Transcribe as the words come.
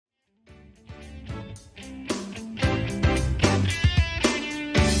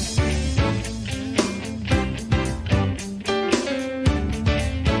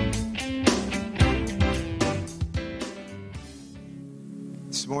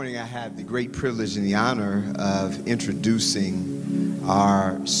morning I have the great privilege and the honor of introducing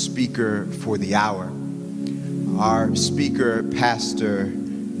our speaker for the hour. Our speaker, Pastor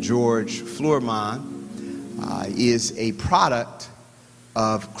George Flourmont, is a product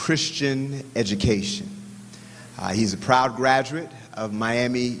of Christian education. He's a proud graduate of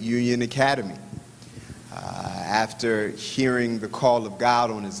Miami Union Academy. After hearing the call of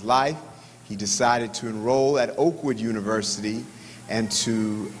God on his life, he decided to enroll at Oakwood University and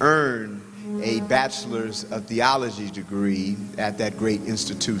to earn a Bachelor's of Theology degree at that great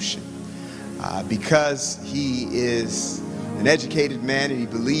institution. Because he is an educated man and he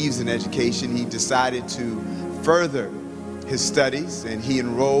believes in education, he decided to further his studies, and he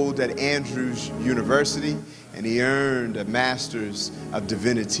enrolled at Andrews University, and he earned a Master's of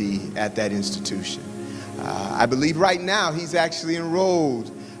Divinity at that institution. I believe right now he's actually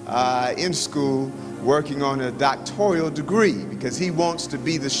enrolled in school working on a doctoral degree because he wants to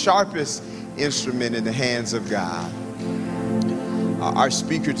be the sharpest instrument in the hands of God. Our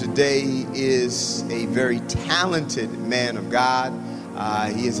speaker today is a very talented man of God.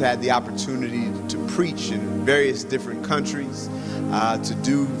 He has had the opportunity to preach in various different countries, to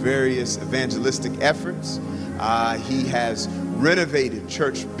do various evangelistic efforts. He has renovated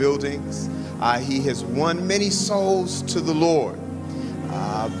church buildings. He has won many souls to the Lord.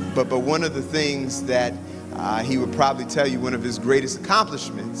 But one of the things that he would probably tell you one of his greatest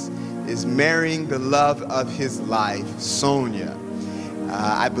accomplishments is marrying the love of his life, Sonia.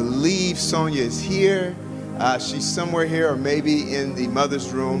 I believe Sonia is here. She's somewhere here or maybe in the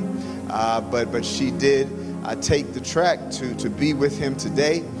mother's room. But she did take the trek to be with him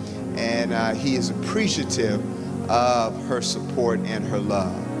today. And he is appreciative of her support and her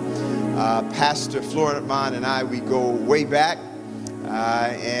love. Pastor Flourmont and I, we go way back.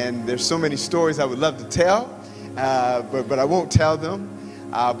 And there's so many stories I would love to tell, but I won't tell them.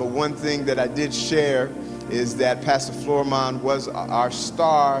 But one thing that I did share is that Pastor Flourmont was our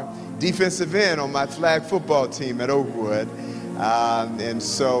star defensive end on my flag football team at Oakwood. And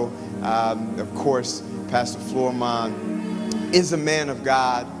so, of course, Pastor Flourmont is a man of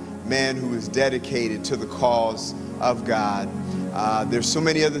God, man who is dedicated to the cause of God. There's so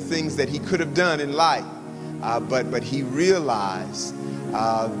many other things that he could have done in life, but he realized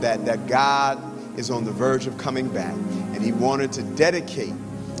that God is on the verge of coming back, and he wanted to dedicate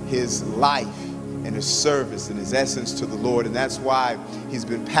his life and his service and his essence to the Lord. And that's why he's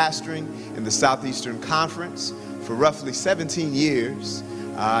been pastoring in the Southeastern Conference for roughly 17 years.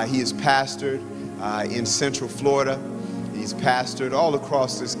 He has pastored in Central Florida. He's pastored all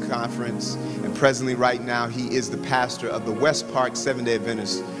across this conference, and presently right now he is the pastor of the West Park Seventh-day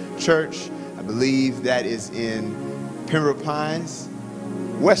Adventist Church. I believe that is in Pembroke Pines.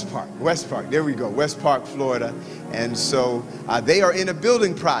 West Park, there we go, West Park, Florida. And so they are in a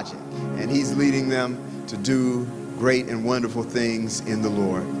building project, and he's leading them to do great and wonderful things in the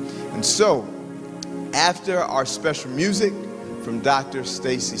Lord. And so, after our special music from Dr.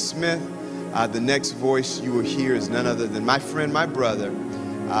 Stacy Smith, the next voice you will hear is none other than my friend, my brother,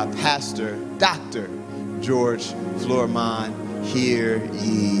 Pastor Dr. George Flourmont. Hear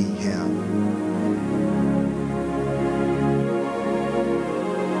ye him.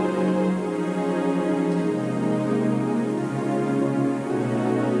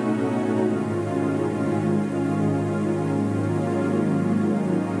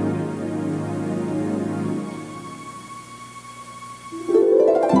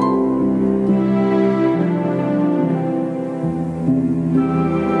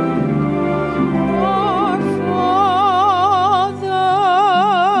 Our Father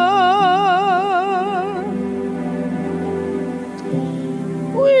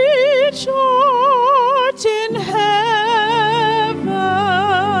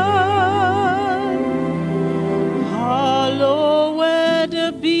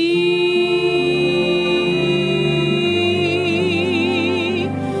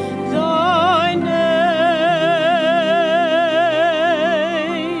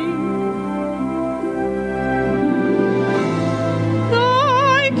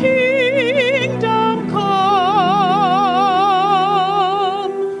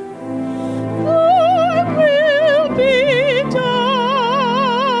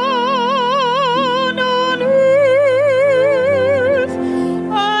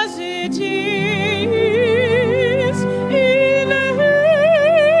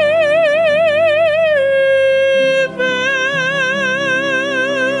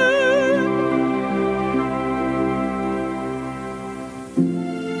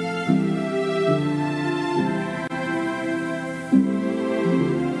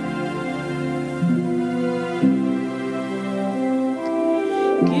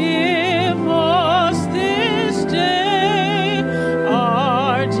Give us this day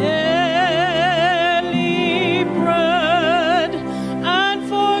our daily bread, and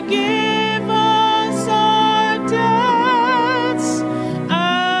forgive us our debts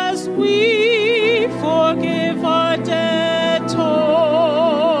as we forgive our debtors.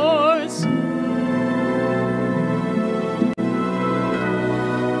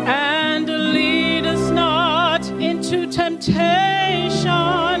 And lead us not into temptation,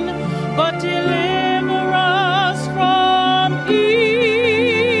 but deliver us from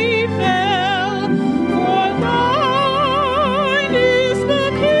evil. For thine is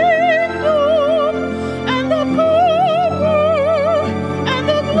the kingdom, and the power, and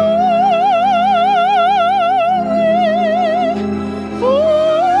the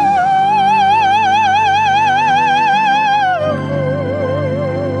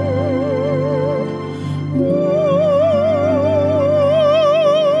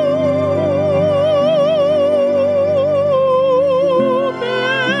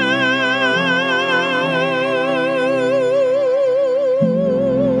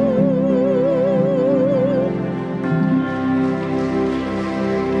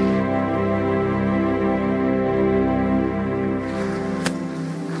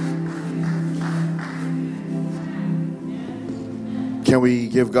Can we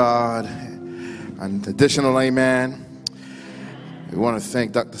give God an additional amen? We want to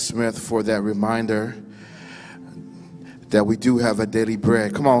thank Dr. Smith for that reminder that we do have a daily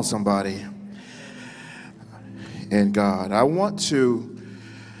bread. Come on, somebody. In God. I want to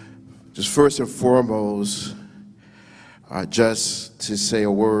just first and foremost just to say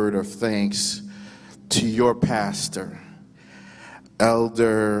a word of thanks to your pastor,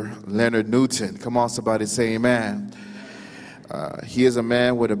 Elder Leonard Newton. Come on, somebody, say amen. He is a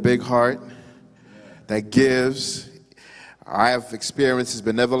man with a big heart that gives. I have experienced his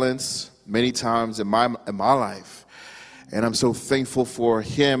benevolence many times in my life, and I'm so thankful for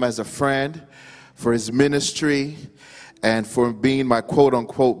him as a friend, for his ministry, and for being my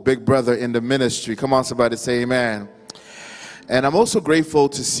quote-unquote big brother in the ministry. Come on, somebody, say amen. And I'm also grateful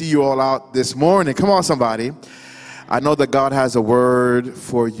to see you all out this morning. Come on, somebody. I know that God has a word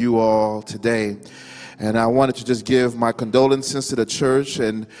for you all today. And I wanted to just give my condolences to the church,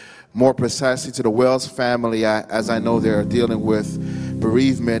 and more precisely to the Wells family, as I know they're dealing with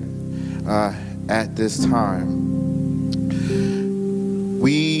bereavement at this time.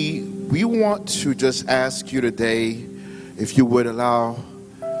 We want to just ask you today, if you would allow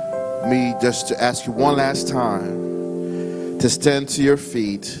me just to ask you one last time to stand to your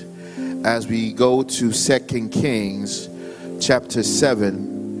feet as we go to 2 Kings chapter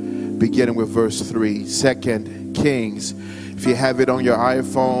 7. Beginning with verse 3, 2 Kings. If you have it on your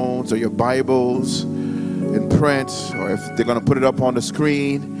iPhones or your Bibles in print, or if they're going to put it up on the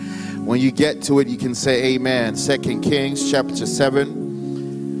screen, when you get to it, you can say amen. 2 Kings chapter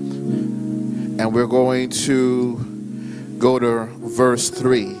 7. And we're going to go to verse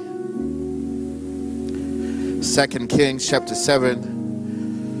 3. 2 Kings chapter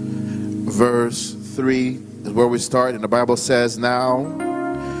 7, verse 3 is where we start. And the Bible says, now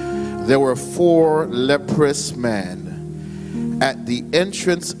there were 4 leprous men at the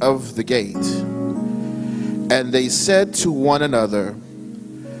entrance of the gate, and they said to one another,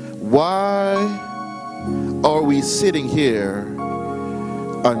 why are we sitting here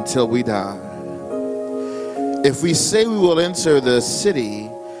until we die? If we say we will enter the city,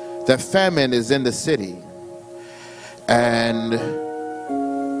 the famine is in the city, and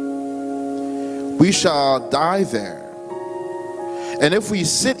we shall die there. And if we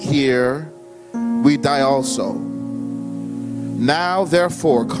sit here, we die also. Now,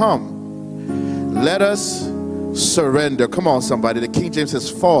 therefore, come, let us surrender. Come on, somebody. The King James says,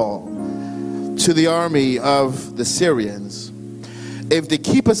 fall to the army of the Syrians. If they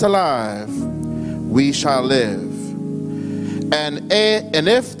keep us alive, we shall live. And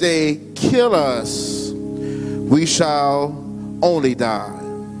if they kill us, we shall only die.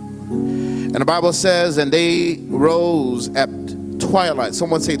 And the Bible says, and they rose at twilight,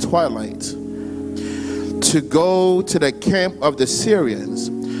 someone say twilight, to go to the camp of the Syrians.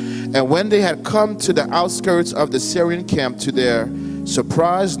 And when they had come to the outskirts of the Syrian camp, to their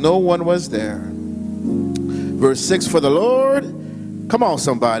surprise, no one was there. Verse 6, for the Lord, come on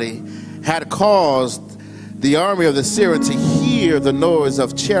somebody, had caused the army of the Syrians to hear the noise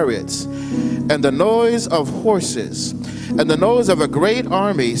of chariots, and the noise of horses, and the noise of a great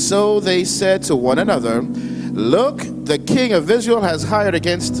army. So they said to one another, look, the king of Israel has hired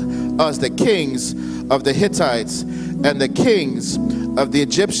against us the kings of the Hittites and the kings of the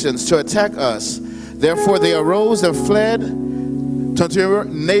Egyptians to attack us. Therefore they arose and fled Turn to your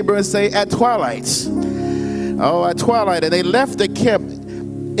neighbor and say, at twilight. Oh, at twilight. And they left the camp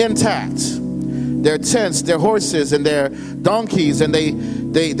intact. Their tents, their horses, and their donkeys, and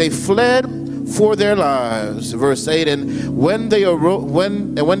they fled for their lives. Verse 8, and when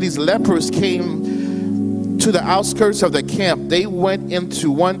these lepers came to the outskirts of the camp, they went into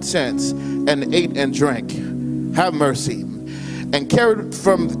one tent and ate and drank. Have mercy. And carried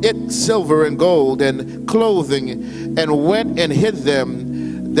from it silver and gold and clothing, and went and hid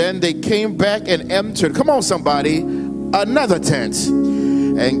them. Then they came back and entered, come on somebody, another tent,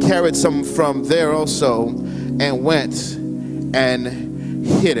 and carried some from there also, and went and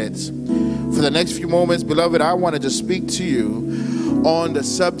hid it. For the next few moments, beloved, I want to just speak to you on the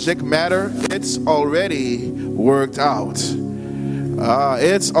subject matter. It's already worked out.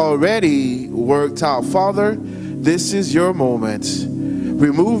 It's already worked out. Father, this is your moment.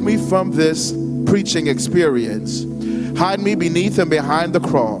 Remove me from this preaching experience. Hide me beneath and behind the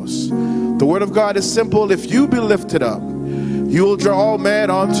cross. The word of God is simple. If you be lifted up, you will draw all men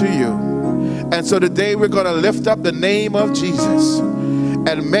unto you. And so today we're going to lift up the name of Jesus.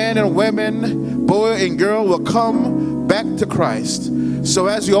 And men and women, boy and girl will come back to Christ. So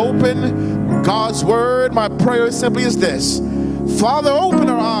as you open God's word, my prayer simply is this. Father, open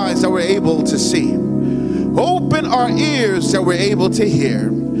our eyes that we're able to see. Open our ears that we're able to hear.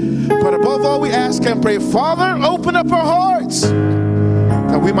 But above all, we ask and pray, Father, open up our hearts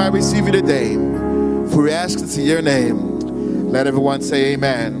that we might receive you today. For we ask it in your name. Let everyone say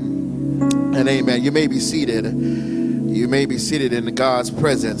amen and amen. You may be seated. You may be seated in God's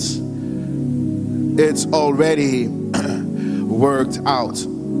presence. It's already worked out.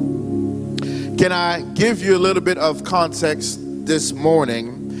 Can I give you a little bit of context this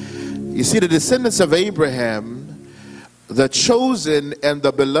morning? You see, the descendants of Abraham, the chosen and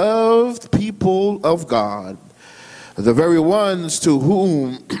the beloved people of God, the very ones to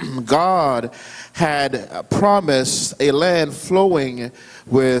whom God had promised a land flowing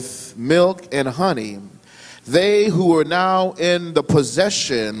with milk and honey, they who were now in the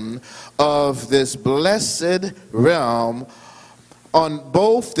possession of this blessed realm on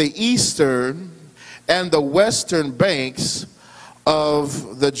both the eastern and the western banks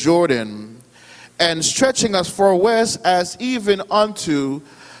of the Jordan, and stretching as far west as even unto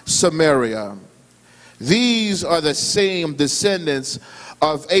Samaria. These are the same descendants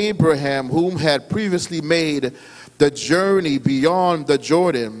of Abraham whom had previously made the journey beyond the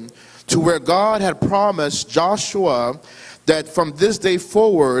Jordan to where God had promised Joshua that from this day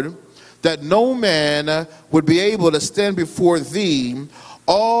forward that no man would be able to stand before thee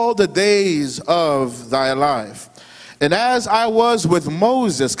all the days of thy life. And as I was with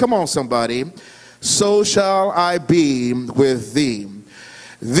Moses, come on somebody, so shall I be with thee.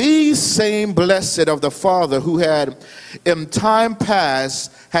 These same blessed of the Father who had in time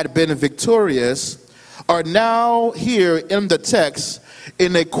past had been victorious are now here in the text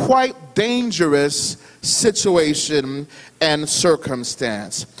in a quite dangerous situation and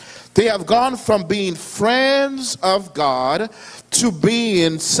circumstance. They have gone from being friends of God to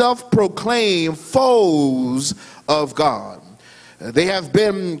being self-proclaimed foes of God. They have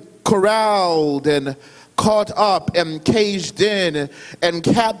been corralled and caught up and caged in and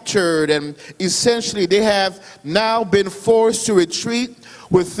captured, and essentially they have now been forced to retreat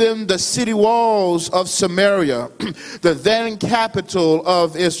within the city walls of Samaria, the then capital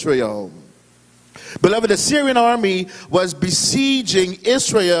of Israel. Beloved, the Syrian army was besieging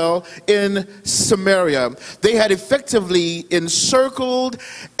Israel in Samaria. They had effectively encircled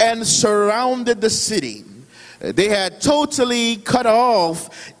and surrounded the city. They had totally cut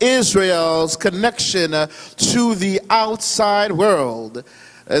off Israel's connection to the outside world.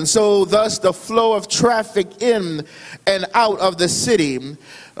 And so thus the flow of traffic in and out of the city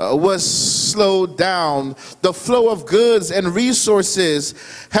was slowed down. The flow of goods and resources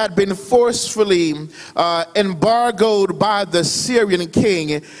had been forcefully embargoed by the Syrian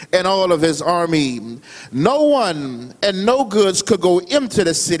king and all of his army. No one and no goods could go into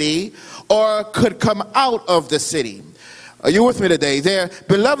the city or could come out of the city. Are you with me today? Their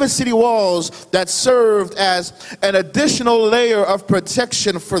beloved city walls that served as an additional layer of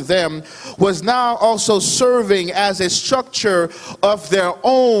protection for them was now also serving as a structure of their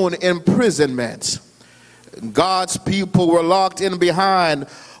own imprisonment. God's people were locked in behind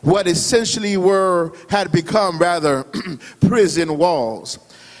what essentially had become prison walls.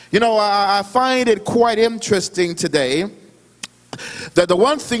 You know, I find it quite interesting today that the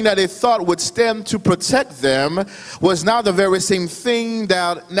one thing that they thought would stand to protect them was now the very same thing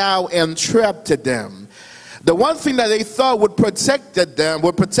that now entrapped them. The one thing that they thought would protect them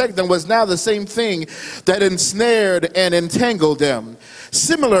was now the same thing that ensnared and entangled them.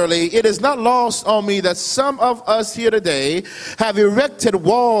 Similarly, it is not lost on me that some of us here today have erected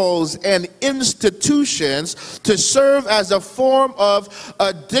walls and institutions to serve as a form of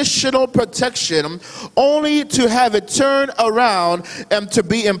additional protection, only to have it turned around and to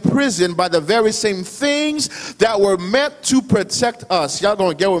be imprisoned by the very same things that were meant to protect us. Y'all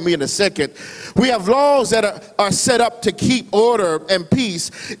gonna get with me in a second. We have laws that are set up to keep order and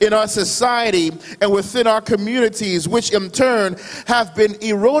peace in our society and within our communities, which in turn have been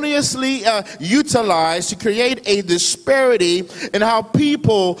erroneously utilized to create a disparity in how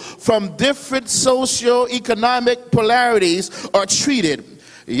people from different socio-economic polarities are treated.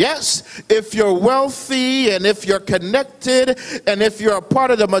 Yes, if you're wealthy and if you're connected and if you're a part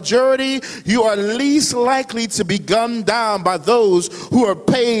of the majority, you are least likely to be gunned down by those who are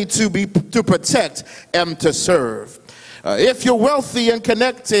paid to protect and to serve. If you're wealthy and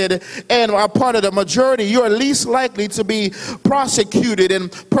connected and are part of the majority, you are least likely to be prosecuted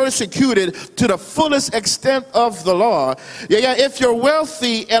and persecuted to the fullest extent of the law. If you're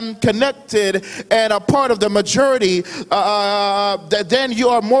wealthy and connected and a part of the majority, then you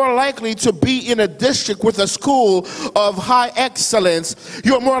are more likely to be in a district with a school of high excellence.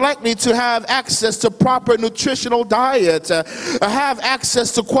 You are more likely to have access to proper nutritional diet, have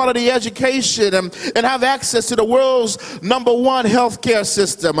access to quality education, and have access to the world's #1 healthcare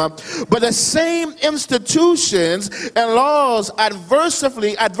system. But the same institutions and laws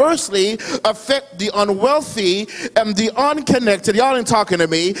adversely affect the unwealthy and the unconnected. Y'all ain't talking to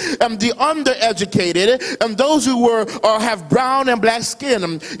me. And the undereducated and those who have brown and black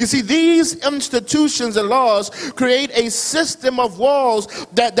skin. You see, these institutions and laws create a system of walls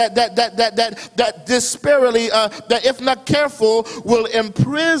that disparately, that if not careful, will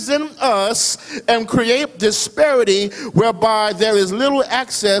imprison us and create disparity whereby there is little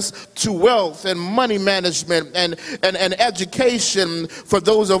access to wealth and money management and education for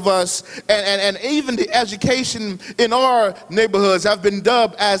those of us, and even the education in our neighborhoods have been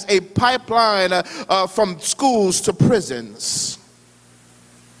dubbed as a pipeline from schools to prisons.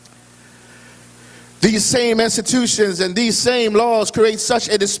 These same institutions and these same laws create such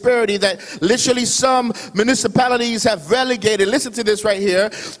a disparity that literally some municipalities have relegated, listen to this right here,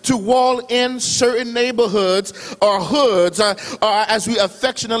 to wall in certain neighborhoods or hoods, as we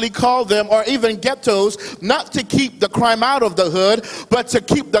affectionately call them, or even ghettos, not to keep the crime out of the hood, but to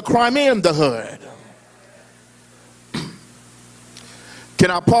keep the crime in the hood.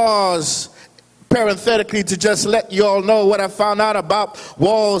 Can I pause parenthetically to just let you all know what I found out about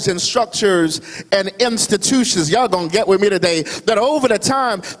walls and structures and institutions? Y'all gonna get with me today that over the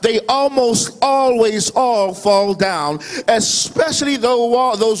time they almost always all fall down, especially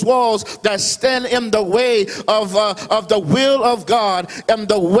those walls that stand in the way of the will of God and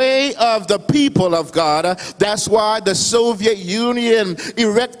the way of the people of God. That's why the Soviet Union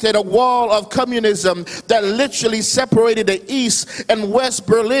erected a wall of communism that literally separated the East and West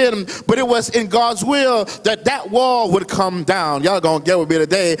Berlin, but it was in God's will that wall would come down. Y'all gonna get with me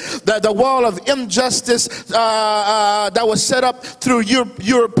today. The wall of injustice that was set up through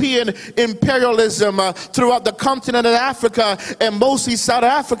European imperialism throughout the continent of Africa and mostly South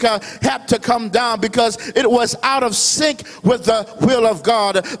Africa had to come down because it was out of sync with the will of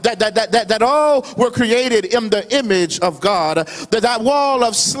God. That all were created in the image of God. That wall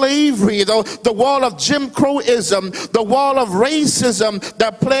of slavery, the wall of Jim Crowism, the wall of racism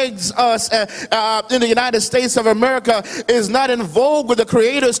that plagues us in the United States of America is not in vogue with the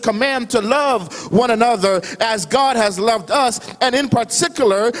Creator's command to love one another as God has loved us. And in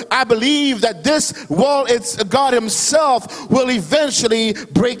particular, I believe that this wall, it's God Himself will eventually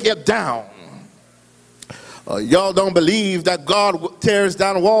break it down. Y'all don't believe that God tears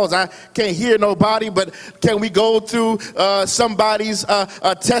down walls. I can't hear nobody, but can we go through somebody's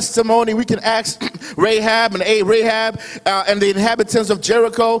testimony? We can ask Rahab and and the inhabitants of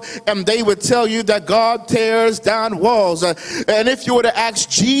Jericho, and they would tell you that God tears down walls. And if you were to ask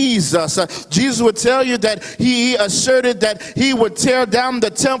Jesus, Jesus would tell you that He asserted that He would tear down the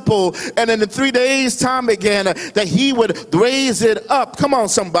temple, and in 3 days' time again, that He would raise it up. Come on,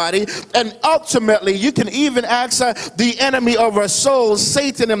 somebody. And ultimately, you can even ask the enemy of our souls,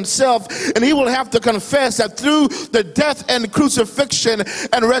 Satan himself, and he will have to confess that through the death and crucifixion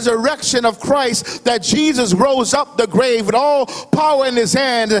and resurrection of Christ, that Jesus rose up the grave with all power in his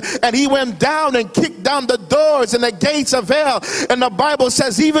hand, and he went down and kicked down the doors and the gates of hell. And the Bible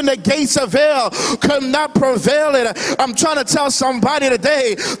says even the gates of hell could not prevail it. I'm trying to tell somebody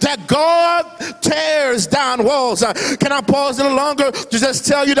today that God tears down walls. Can I pause a little longer to just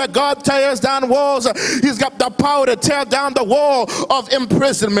tell you that God tears down walls? He's got the power to tear down the wall of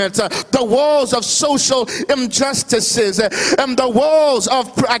imprisonment, the walls of social injustices, and the walls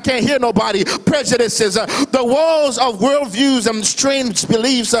of, I can't hear nobody, prejudices, the walls of worldviews and strange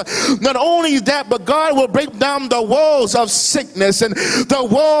beliefs. Not only that, but God will break down the walls of sickness and the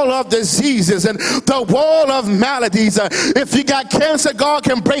wall of diseases and the wall of maladies. If you got cancer, God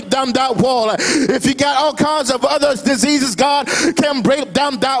can break down that wall. If you got all kinds of other diseases, God can break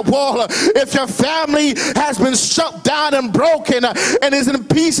down that wall. If your family has been shut down and broken and is in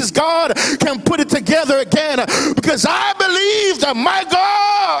pieces, God can put it together again, because I believe that my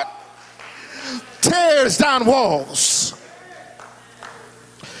God tears down walls.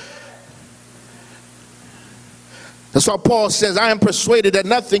 That's why Paul says, I am persuaded that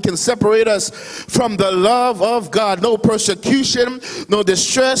nothing can separate us from the love of God. No persecution, no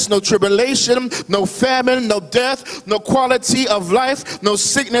distress, no tribulation, no famine, no death, no quality of life, no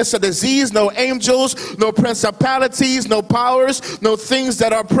sickness or disease, no angels, no principalities, no powers, no things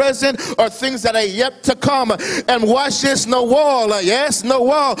that are present or things that are yet to come. And watch this, no wall, yes, no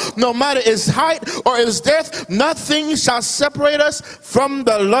wall, no matter its height or its depth, nothing shall separate us from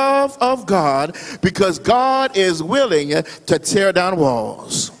the love of God, because God is willing to tear down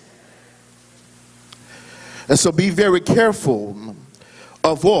walls. And so be very careful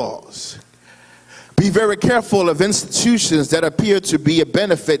of walls. Be very careful of institutions that appear to be a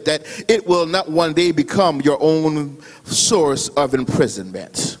benefit, that it will not one day become your own source of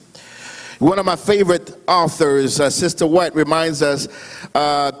imprisonment. One of my favorite authors, Sister White, reminds us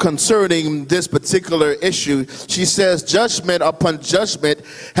concerning this particular issue. She says, judgment upon judgment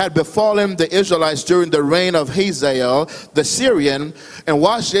had befallen the Israelites during the reign of Hazael the Syrian, and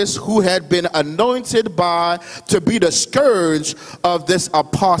watch this, who had been anointed to be the scourge of this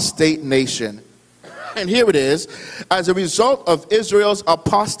apostate nation. And here it is, as a result of Israel's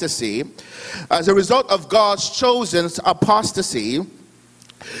apostasy, as a result of God's chosen apostasy,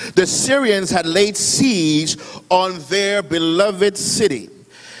 the Syrians had laid siege on their beloved city.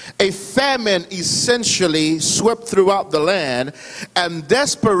 A famine essentially swept throughout the land, and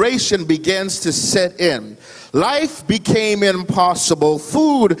desperation begins to set in. Life became impossible,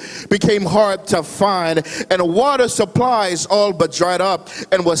 food became hard to find, and water supplies all but dried up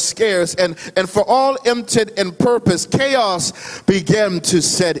and was scarce, and for all intent and purpose, chaos began to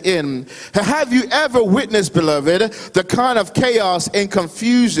set in. Have you ever witnessed, beloved, the kind of chaos and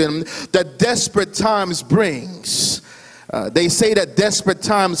confusion that desperate times brings? They say that desperate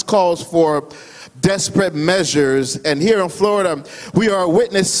times calls for desperate measures, and here in Florida we are a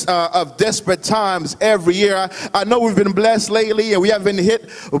witness of desperate times every year. I know we've been blessed lately and we haven't been hit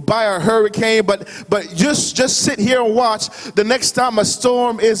by a hurricane, but just sit here and watch. The next time a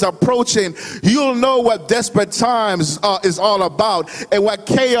storm is approaching, you'll know what desperate times is all about and what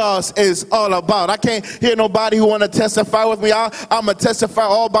chaos is all about. I can't hear nobody who want to testify with me. I'm gonna testify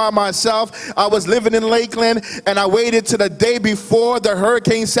all by myself. I was living in Lakeland and I waited to the day before the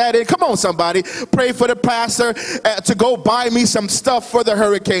hurricane set in. Come on, somebody. Pray for the pastor to go buy me some stuff for the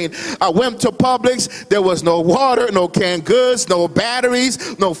hurricane. I went to Publix. There was no water, no canned goods, no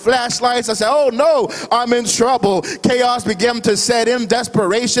batteries, no flashlights. I said, oh no, I'm in trouble. Chaos began to set in.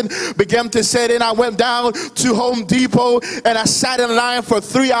 Desperation began to set in. I went down to Home Depot and I sat in line for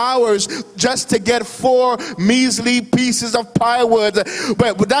 3 hours just to get 4 measly pieces of plywood.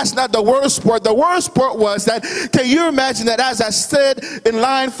 But that's not the worst part. The worst part was that, can you imagine that as I stood in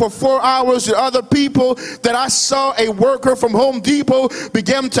line for 4 hours with other people, that I saw a worker from Home Depot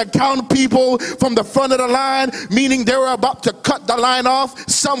begin to count people from the front of the line, meaning they were about to cut the line off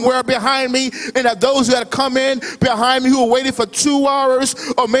somewhere behind me, and that those who had come in behind me who were waiting for 2 hours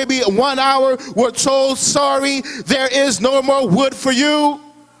or maybe 1 hour were told, sorry, there is no more wood for you.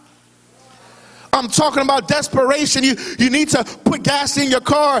 I'm talking about desperation. You need to put gas in your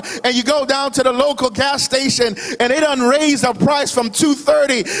car, and you go down to the local gas station and they done raised the price from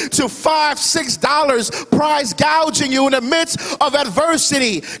 $2.30 to $5-6, price gouging you in the midst of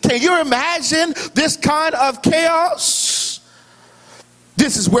adversity. Can you imagine this kind of chaos?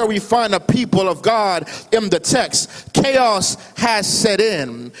 This is where we find the people of God in the text. Chaos has set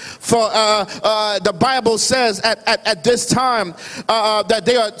in. For the Bible says at this time that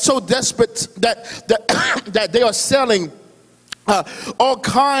they are so desperate that they are selling all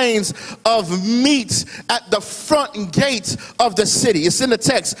kinds of meat at the front gate of the city. It's in the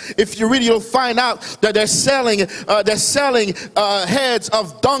text. If you read, you'll find out that they're selling heads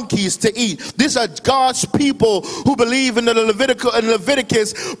of donkeys to eat. These are God's people who believe in the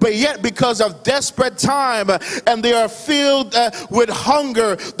Leviticus, but yet because of desperate time and they are filled with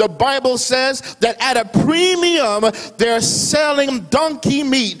hunger, the Bible says that at a premium they're selling donkey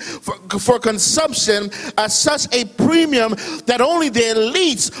meat for consumption at such a premium that only the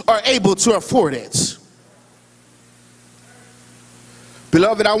elites are able to afford it.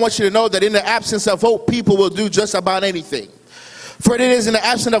 Beloved, I want you to know that in the absence of hope, people will do just about anything. For it is in the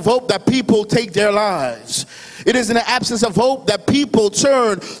absence of hope that people take their lives. It is in the absence of hope that people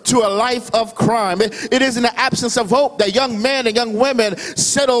turn to a life of crime. It is in the absence of hope that young men and young women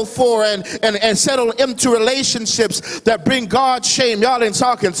settle for and settle into relationships that bring God shame. Y'all ain't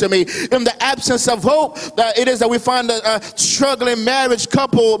talking to me. In the absence of hope, it is that we find a struggling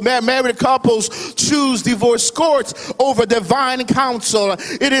married couples choose divorce courts over divine counsel.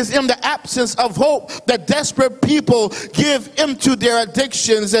 It is in the absence of hope that desperate people give into their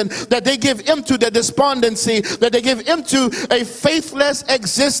addictions and that they give into their despondency, that they give into a faithless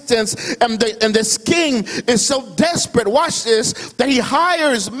existence, and this king is so desperate, watch this, that he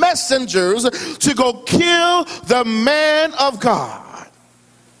hires messengers to go kill the man of God.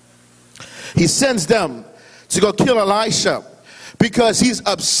 He sends them to go kill Elisha because he's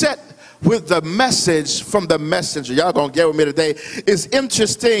upset with the message from the messenger. Y'all gonna get with me today. It's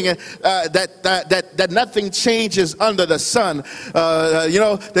interesting that nothing changes under the sun.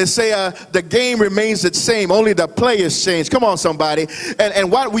 They say the game remains the same, only the players change. Come on, somebody.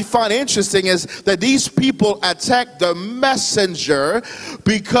 And what we find interesting is that these people attack the messenger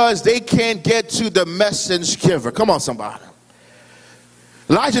because they can't get to the message giver. Come on, somebody.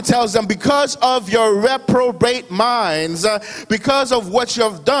 Elijah tells them, because of your reprobate minds, because of what you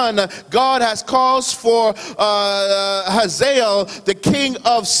have done, God has caused for Hazael, the king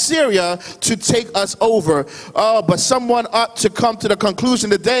of Syria, to take us over. But someone ought to come to the conclusion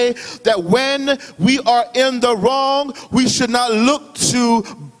today that when we are in the wrong, we should not look to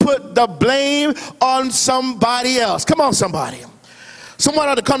put the blame on somebody else. Come on, somebody. Someone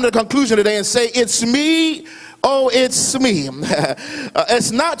ought to come to the conclusion today and say, it's me. Oh, it's me.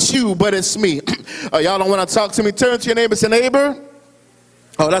 It's not you, but it's me. Y'all don't want to talk to me. Turn to your neighbor and say, neighbor.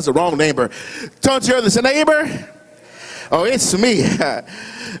 Oh, that's the wrong neighbor. Turn to your other and say, neighbor. Oh, it's me.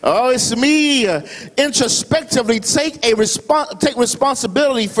 Oh, it's me. Introspectively take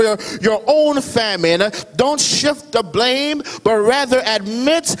responsibility for your own famine. Don't shift the blame, but rather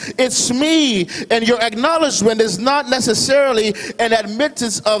admit it's me. And your acknowledgement is not necessarily an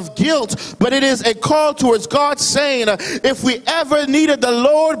admittance of guilt, but it is a call towards God saying, if we ever needed the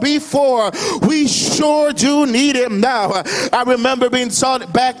Lord before, we sure do need him now. I remember being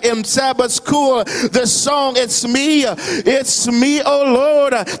taught back in Sabbath school the song, it's me, oh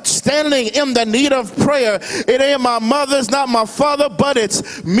Lord, standing in the need of prayer. It ain't my mother, it's not my father, but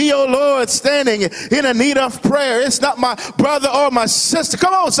it's me, oh Lord, standing in the need of prayer. It's not my brother or my sister,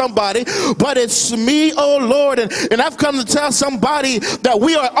 come on somebody, but it's me, oh Lord. And I've come to tell somebody that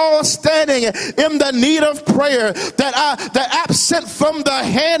we are all standing in the need of prayer, that absent from the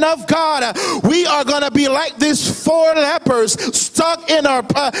hand of God, we are going to be like these 4 lepers stuck in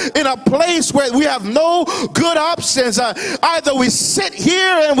a place where we have no good options. Either we sit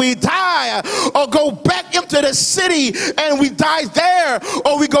here and we die, or go back into the city and we die there,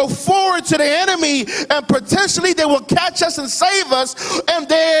 or we go forward to the enemy and potentially they will catch us and save us, and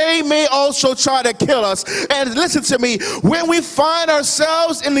they may also try to kill us. And listen to me, when we find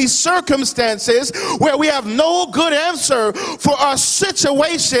ourselves in these circumstances where we have no good answer for our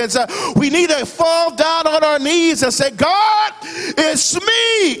situations, we need to fall down on our knees and say, God, it's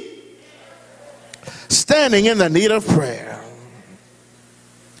me standing in the need of prayer.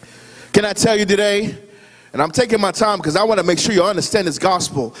 Can I tell you today, and I'm taking my time because I want to make sure you understand this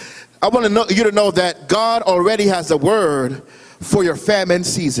gospel. I want you to know that God already has a word for your famine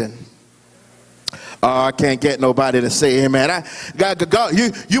season. I can't get nobody to say amen. God,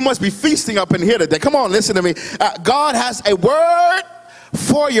 you must be feasting up in here today. Come on, listen to me. God has a word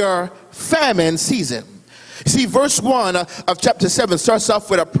for your famine season. See, verse 1 of chapter 7 starts off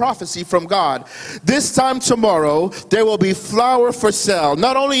with a prophecy from God. This time tomorrow, there will be flour for sale.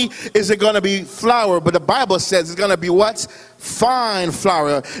 Not only is it going to be flour, but the Bible says it's going to be what? fine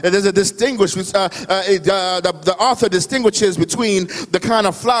flour. And there's a distinguish. The author distinguishes between the kind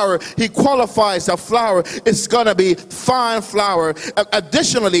of flour. He qualifies the flour. It's going to be fine flour.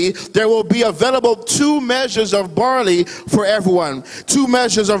 Additionally, there will be available 2 measures of barley for everyone. 2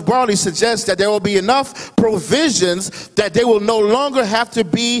 measures of barley suggests that there will be enough provisions that they will no longer have to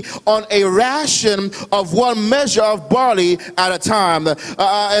be on a ration of 1 measure of barley at a time.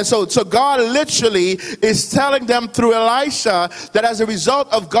 And so God literally is telling them through Elisha that as a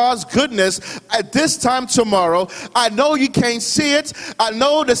result of God's goodness, at this time tomorrow, I know you can't see it. I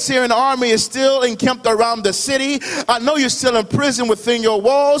know the Syrian army is still encamped around the city. I know you're still in prison within your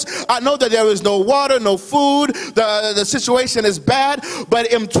walls. I know that there is no water, no food. The situation is bad.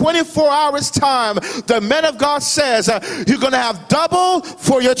 But in 24 hours time, the man of God says, you're going to have double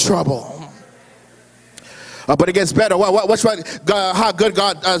for your trouble. But it gets better. Watch how good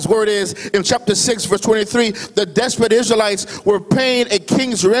God's word is. In chapter 6, verse 23, the desperate Israelites were paying a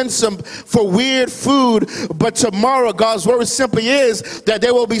king's ransom for weird food. But tomorrow, God's word simply is that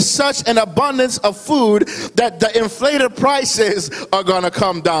there will be such an abundance of food that the inflated prices are going to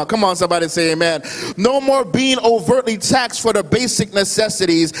come down. Come on, somebody say amen. No more being overtly taxed for the basic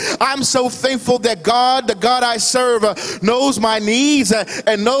necessities. I'm so thankful that God, the God I serve, knows my needs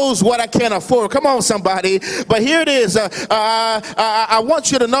and knows what I can afford. Come on, somebody. But here it is. I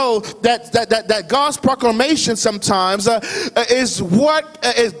want you to know that God's proclamation sometimes is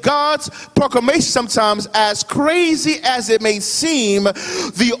God's proclamation sometimes, as crazy as it may seem,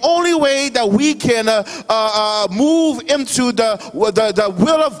 the only way that we can move into the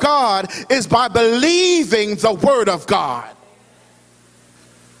will of God is by believing the word of God.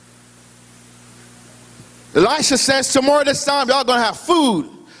 Elisha says, tomorrow this time y'all gonna have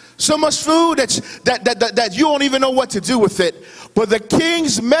food. So much food that you don't even know what to do with it. But the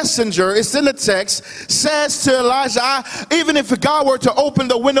king's messenger, it's in the text, says to Elijah, even if God were to open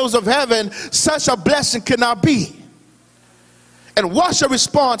the windows of heaven, such a blessing could not be. And what's your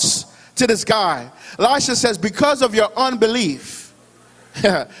response to this guy? Elisha says, because of your unbelief,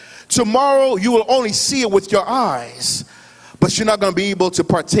 tomorrow you will only see it with your eyes, but you're not going to be able to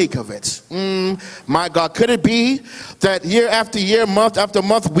partake of it. My God, could it be that year after year, month after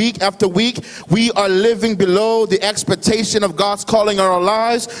month, week after week, we are living below the expectation of God's calling on our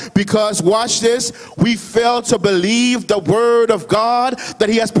lives because, watch this, we fail to believe the word of God that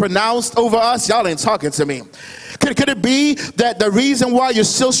he has pronounced over us? Y'all ain't talking to me. Could it be that the reason why you're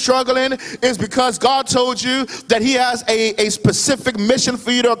still struggling is because God told you that he has a specific mission for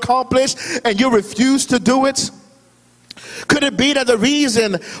you to accomplish and you refuse to do it? Could it be that the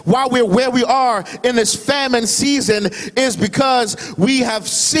reason why we're where we are in this famine season is because we have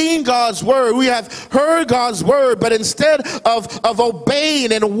seen God's word, we have heard God's word, but instead of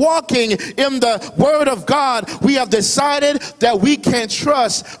obeying and walking in the word of God, we have decided that we can't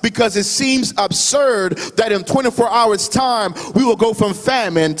trust because it seems absurd that in 24 hours time we will go from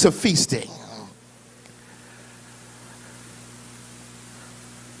famine to feasting.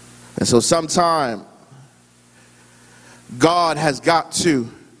 And so sometime God has got to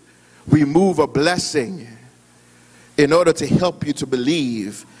remove a blessing in order to help you to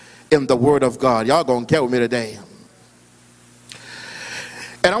believe in the word of God. Y'all gonna get with me today.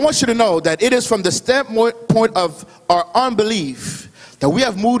 And I want you to know that it is from the standpoint of our unbelief that we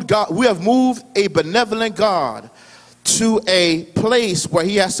have moved a benevolent God to a place where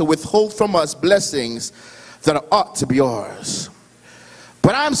he has to withhold from us blessings that ought to be ours.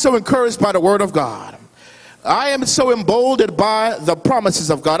 But I'm so encouraged by the word of God. I am so emboldened by the promises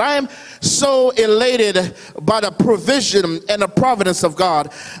of God. I am so elated by the provision and the providence of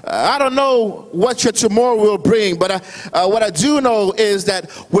God. I don't know what your tomorrow will bring, but what I do know is that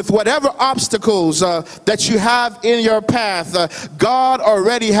with whatever obstacles that you have in your path, God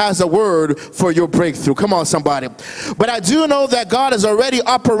already has a word for your breakthrough. Come on, somebody. But I do know that God is already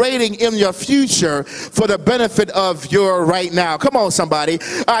operating in your future for the benefit of your right now. Come on, somebody.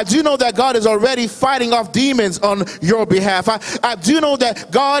 I do know that God is already fighting off demons on your behalf. I do know that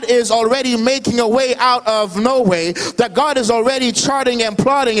God is already making a way out of no way, that God is already charting and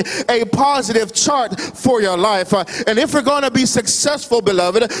plotting a positive chart for your life. And if we're going to be successful,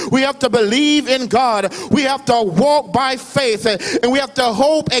 beloved, we have to believe in God. We have to walk by faith, and we have to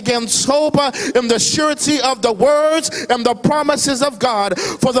hope against hope in the surety of the words and the promises of God.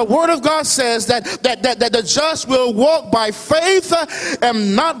 For the word of God says that the just will walk by faith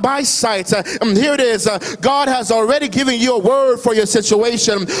and not by sight. And here it is. God has already given you a word for your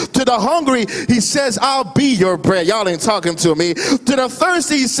situation. To the hungry, he says, I'll be your bread. Y'all ain't talking to me. To the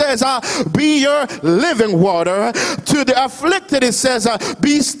thirsty, he says, I'll be your living water. To the afflicted, it says,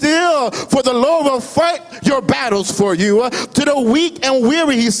 be still, for the Lord will fight your battles for you. To the weak and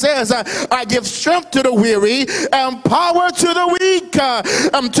weary, he says, I give strength to the weary and power to the weak.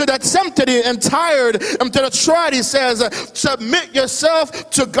 To the tempted and tired, to the tried, he says, submit yourself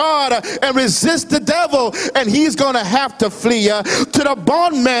to God and resist the devil, and he's going to have to flee. To the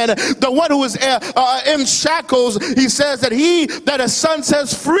bondman, the one who is in shackles, he says that he that the Son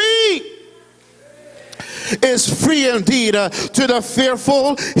sets free is free indeed. To the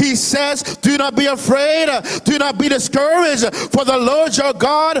fearful, he says, do not be afraid, do not be discouraged, for the Lord your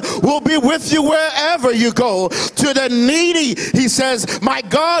God will be with you wherever you go. To the needy, he says, my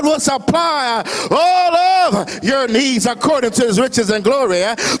God will supply all of your needs according to his riches and glory.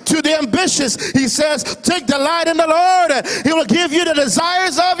 To the ambitious, he says, take delight in the Lord, he will give you the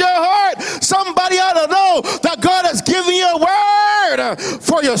desires of your heart. Somebody ought to know that God has given you a word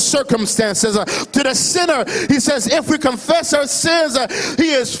for your circumstances. To the sinner, he says, if we confess our sins,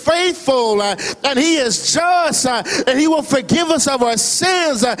 he is faithful and he is just, and he will forgive us of our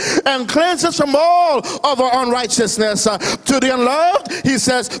sins and cleanse us from all of our unrighteousness. To the unloved, he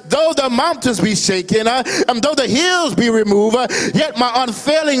says, though the mountains be shaken and though the hills be removed, yet my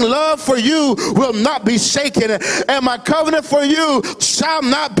unfailing love for you will not be shaken, and my covenant for you shall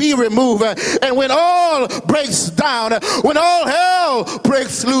not be removed. And when all breaks down, when all hell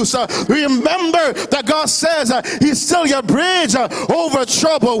breaks loose, remember that God says he's still your bridge over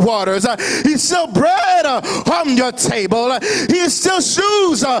troubled waters. He's still bread on your table. He's still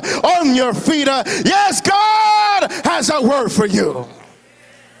shoes on your feet. Yes, God has a word for you.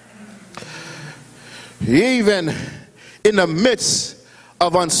 Even in the midst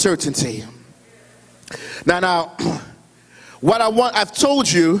of uncertainty. Now, what I've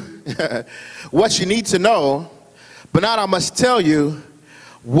told you what you need to know, but now I must tell you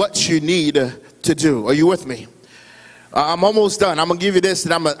what you need to do. Are you with me? I'm almost done. I'm going to give you this,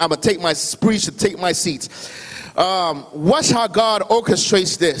 and I'm going to take my preach to take my seat. Watch how God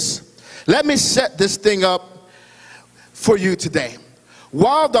orchestrates this. Let me set this thing up for you today.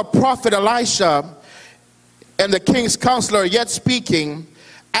 While the prophet Elisha and the king's counselor are yet speaking,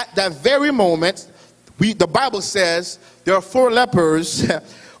 at that very moment, the Bible says there are 4 lepers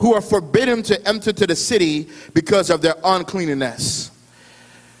who are forbidden to enter to the city because of their uncleanness.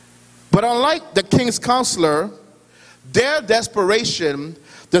 But unlike the king's counselor, their desperation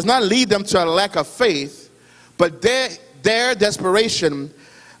does not lead them to a lack of faith, but their desperation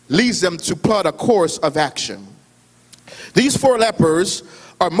leads them to plot a course of action. These 4 lepers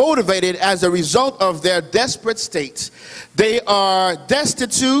are motivated as a result of their desperate state. They are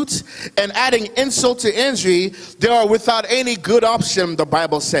destitute, and adding insult to injury, they are without any good option, the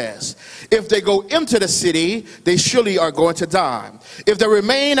Bible says. If they go into the city, they surely are going to die. If they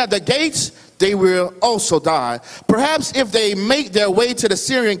remain at the gates, they will also die. Perhaps if they make their way to the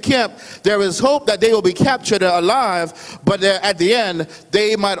Syrian camp, there is hope that they will be captured alive, but at the end,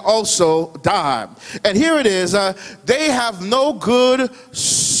 they might also die. And here it is, they have no good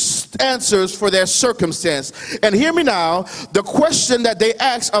answers for their circumstance. And hear me now, the question that they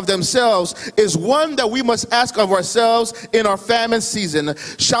ask of themselves is one that we must ask of ourselves in our famine season.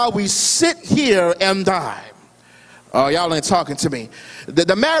 Shall we sit here and die? Oh, y'all ain't talking to me.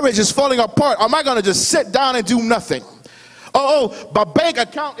 The marriage is falling apart. Am I going to just sit down and do nothing? Oh, my bank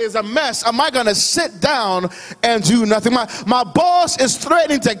account is a mess. Am I going to sit down and do nothing? My boss is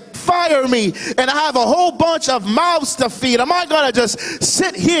threatening to fire me, and I have a whole bunch of mouths to feed. Am I going to just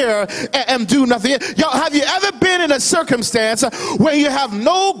sit here and do nothing? Y'all, have you ever been in a circumstance where you have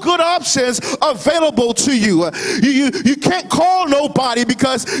no good options available to you? You can't call nobody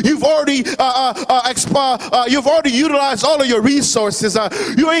because you've already utilized all of your resources.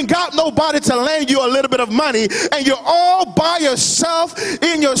 You ain't got nobody to lend you a little bit of money, and you're all by yourself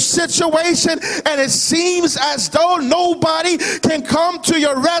in your situation, and it seems as though nobody can come to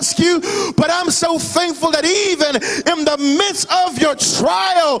your rescue. But I'm so thankful that even in the midst of your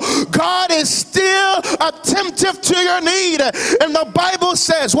trial, God is still attentive to your need. And the Bible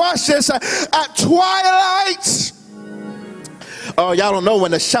says, watch this, at twilight, Oh, y'all don't know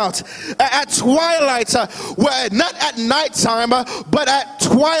when to shout. At twilight, well, not at nighttime, but at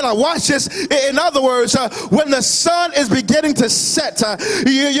twilight. Watch this. In other words, when the sun is beginning to set,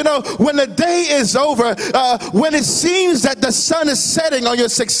 you know, when the day is over, when it seems that the sun is setting on your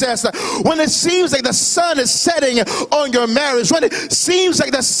success, when it seems like the sun is setting on your marriage, when it seems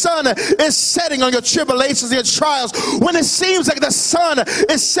like the sun is setting on your tribulations and your trials, when it seems like the sun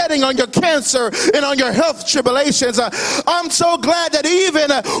is setting on your cancer and on your health tribulations, I'm so glad that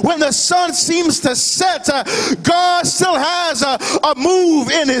even when the sun seems to set, God still has a move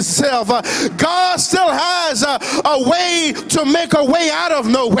in himself. God still has a way to make a way out of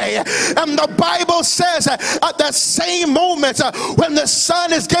no way. And the Bible says at that same moment when the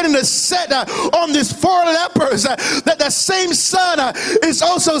sun is getting to set on these 4 lepers, that the same sun is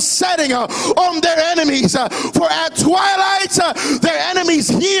also setting on their enemies. For at twilight their enemies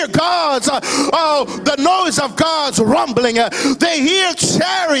hear the noise of God's rumbling. They hear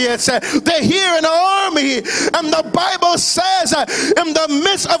chariots, they hear an army, and the Bible says in the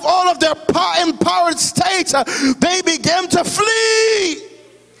midst of all of their empowered states, they begin to flee.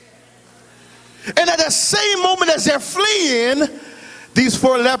 And at the same moment as they're fleeing, these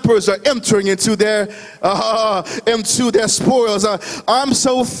 4 lepers are entering into their spoils. I'm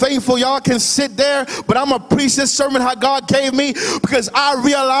so thankful y'all can sit there, but I'm gonna preach this sermon how God gave me, because I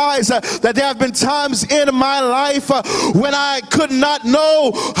realize that there have been times in my life when I could not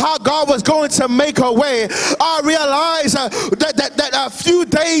know how God was going to make a way. I realize that a few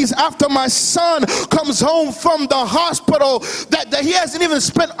days after my son comes home from the hospital, that he hasn't even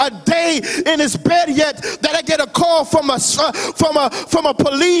spent a day in his bed yet, that I get a call from a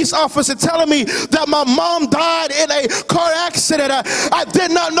police officer telling me that my mom died in a car accident. I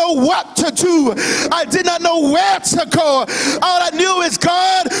did not know what to do. I did not know where to go. All I knew is,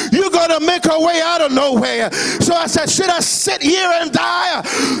 God, you're going to make a way out of nowhere. So I said, should I sit here and die?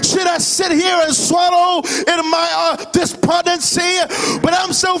 Should I sit here and swallow in my despondency? But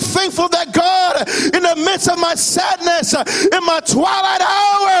I'm so thankful that God, in the midst of my sadness, in my twilight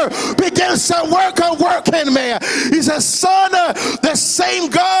hour, begins to work in me. He says, son, the same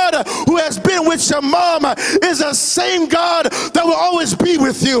God who has been with your mom is the same God that will always be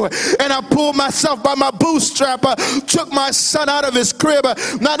with you. And I pulled myself by my bootstrap, took my son out of his crib,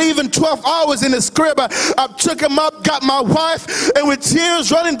 not even 12 hours in his crib. I took him up, got my wife, and with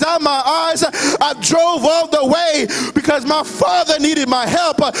tears running down my eyes, I drove all the way because my father needed my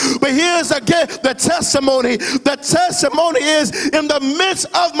help. But here's again the testimony. The testimony is, in the midst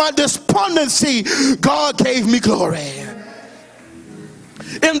of my despondency, God gave me glory.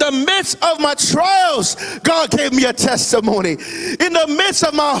 In the midst of my trials, God gave me a testimony. In the midst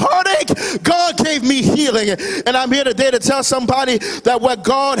of my heartache, God gave me healing. And I'm here today to tell somebody that what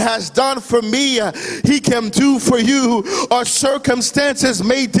God has done for me, he can do for you. Our circumstances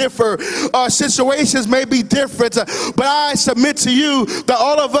may differ, our situations may be different, but I submit to you that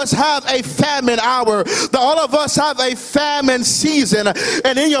all of us have a famine hour, that all of us have a famine season.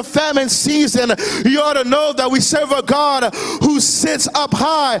 And in your famine season, you ought to know that we serve a God who sits up high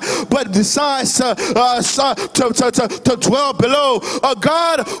but decides to dwell below. A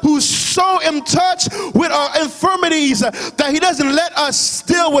God who's so in touch with our infirmities that he doesn't let us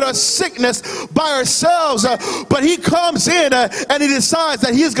deal with our sickness by ourselves, but he comes in and he decides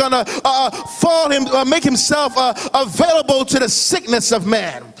that he's gonna make himself available to the sickness of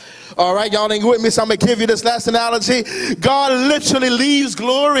man. All right, y'all ain't with me, so I'm going to give you this last analogy. God literally leaves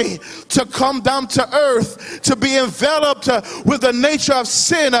glory to come down to earth, to be enveloped with the nature of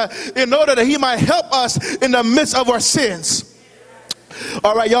sin in order that he might help us in the midst of our sins.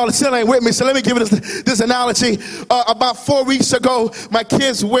 All right, y'all still ain't with me, so let me give you this analogy. About 4 weeks ago, my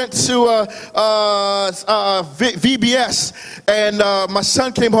kids went to VBS, and my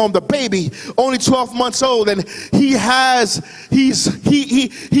son came home, the baby, only 12 months old, and he is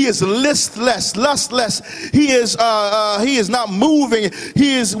lustless. He is not moving.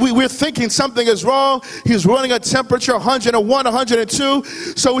 We're thinking something is wrong. He's running a temperature 101, 102.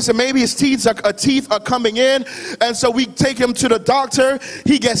 So we said maybe his teeth are coming in, and so we take him to the doctor.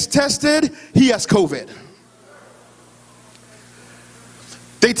 He gets tested. He has COVID.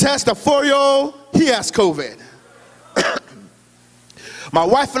 They test a 4-year-old. He has COVID. My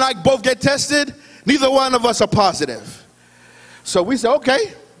wife and I both get tested. Neither one of us are positive. So we said,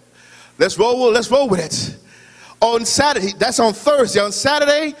 okay, let's roll with it. On Saturday, that's on Thursday. On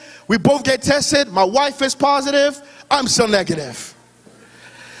Saturday, we both get tested. My wife is positive. I'm still negative.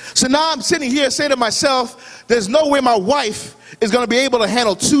 So now I'm sitting here saying to myself, there's no way my wife is going to be able to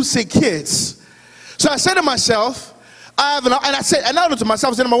handle 2 sick kids. So I said to myself, I said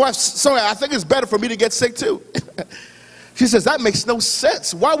to my wife, sorry, I think it's better for me to get sick too. She says, that makes no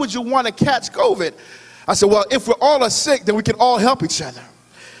sense. Why would you want to catch COVID? I said, well, if we're all sick, then we can all help each other.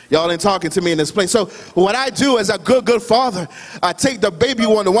 Y'all ain't talking to me in this place. So what I do as a good father, I take the baby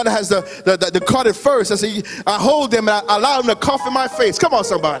one, the one that has the carted first. I hold them and I allow him to cough in my face. Come on,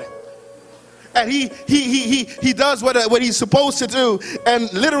 somebody. And he does what he's supposed to do.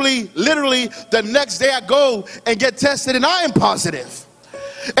 And literally, the next day I go and get tested and I am positive.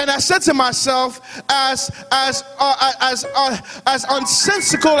 And I said to myself, as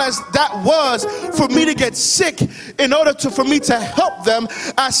unsensical as that was for me to get sick in order for me to help them,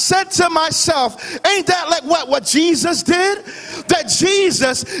 I said to myself, ain't that like what Jesus did? That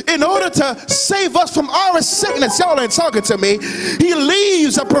Jesus, in order to save us from our sickness, y'all ain't talking to me, he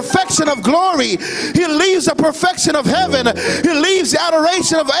leaves a perfection of glory, he leaves a perfection of heaven, he leaves the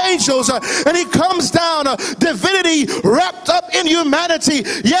adoration of angels, and he comes down, divinity wrapped up in humanity.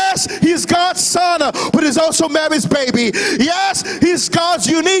 Yes, he's God's son, but he's also Mary's baby. Yes, he's God's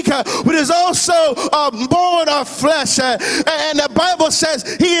unique, but he's also born of flesh. And the Bible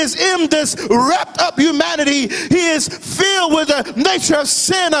says he is in this wrapped up humanity. He is filled with the nature of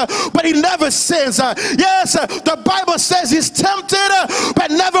sin, but he never sins. Yes, the Bible says he's tempted,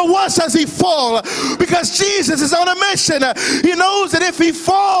 but never once does he fall, because Jesus is on a mission. He knows that if he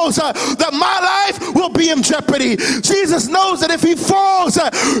falls, that my life will be in jeopardy. Jesus knows that if he falls,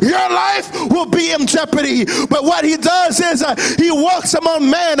 your life will be in jeopardy. But what he does is he walks among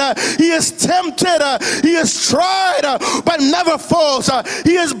men. He is tempted, he is tried, but never falls.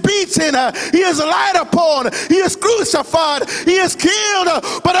 He is beaten, he is lied upon, he is crucified, he is killed,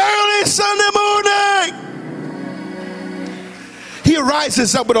 but early Sunday morning he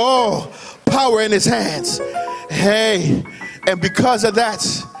rises up with all power in his hands. Hey, and because of that,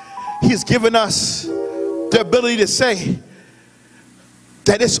 he's given us the ability to say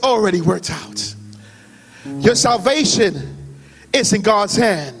that it's already worked out. Your salvation is in God's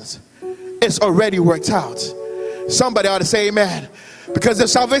hands. It's already worked out. Somebody ought to say amen. Because if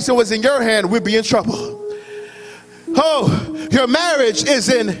salvation was in your hand, we'd be in trouble. Oh, your marriage is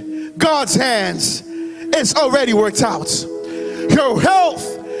in God's hands. It's already worked out. Your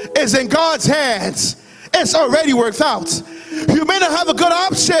health is in God's hands. It's already worked out. You may not have a good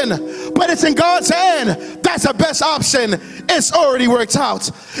option, but it's in God's hand. That's the best option. It's already worked out.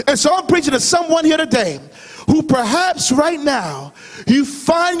 And so I'm preaching to someone here today who perhaps right now you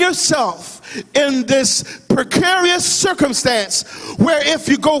find yourself in this precarious circumstance where if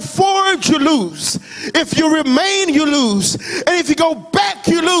you go forward, you lose. If you remain, you lose. And if you go back,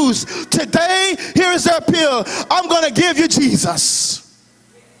 you lose. Today, here is the appeal. I'm going to give you Jesus.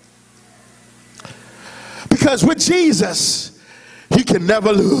 Because with Jesus, you can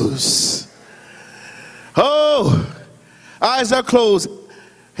never lose. Oh, eyes are closed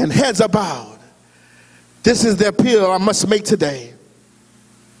and heads are bowed. This is the appeal I must make today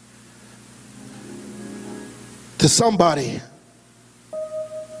to somebody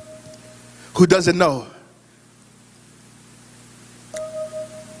who doesn't know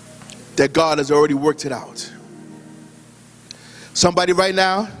that God has already worked it out. Somebody right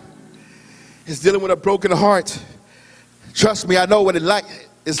now is dealing with a broken heart. Trust me, I know what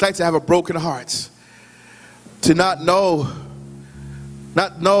it's like to have a broken heart. To not know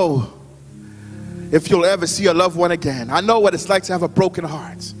if you'll ever see a loved one again. I know what it's like to have a broken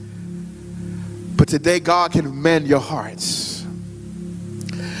heart. But today God can mend your hearts.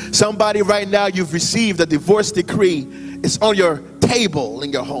 Somebody right now, you've received a divorce decree. It's on your table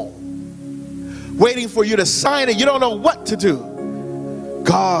in your home, waiting for you to sign it. You don't know what to do.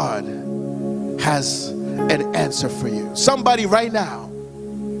 God has an answer for you. Somebody right now,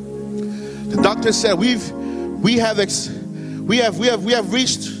 the doctor said we have reached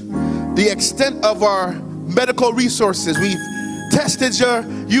the extent of our medical resources. We've tested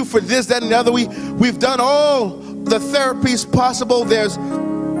you for this, that, and the other. We've done all the therapies possible. There's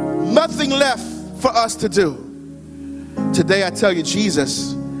nothing left for us to do. Today I tell you,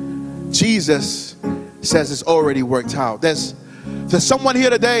 Jesus says it's already worked out. There's someone here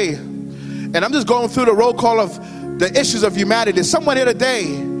today, and I'm just going through the roll call of the issues of humanity. There's someone here today,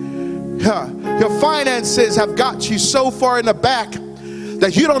 your finances have got you so far in the back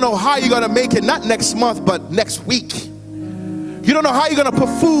that you don't know how you're going to make it, not next month, but next week. You don't know how you're going to put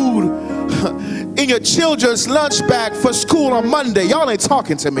food in your children's lunch bag for school on Monday. Y'all ain't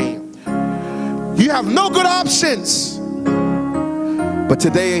talking to me. You have no good options. But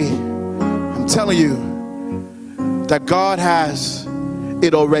today, I'm telling you that God has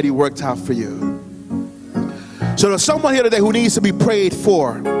it already worked out for you. So there's someone here today who needs to be prayed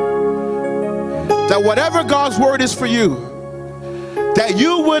for. That whatever God's word is for you, that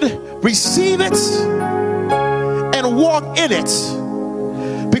you would receive it and walk in it.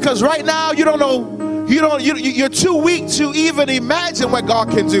 Because right now you don't know, you're too weak to even imagine what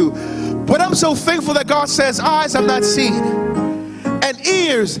God can do. But I'm so thankful that God says, eyes have not seen and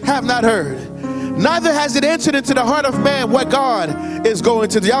ears have not heard, neither has it entered into the heart of man what God is going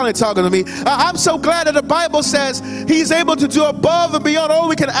to do. Y'all ain't talking to me. I'm so glad that the Bible says he's able to do above and beyond all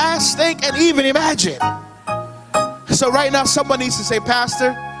we can ask, think, and even imagine. So right now someone needs to say,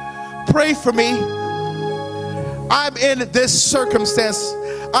 Pastor, pray for me. I'm in this circumstance.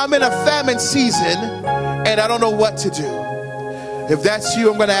 I'm in a famine season and I don't know what to do. If that's you,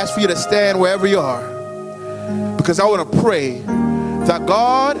 I'm going to ask for you to stand wherever you are, because I want to pray that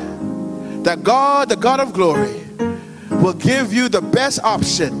God, the God of glory, will give you the best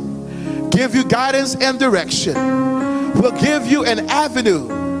option, give you guidance and direction, will give you an avenue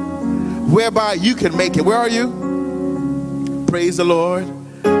whereby you can make it. Where are you? Praise the Lord.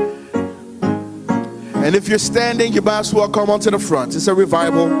 And if you're standing, you might as well come on to the front. It's a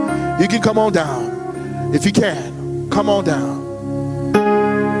revival. You can come on down. If you can, come on down.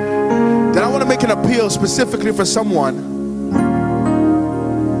 Then I want to make an appeal specifically for someone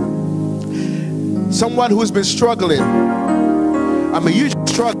who's been struggling. I mean, you're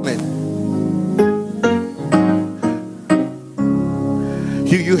struggling.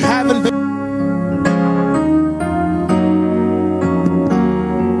 You haven't been.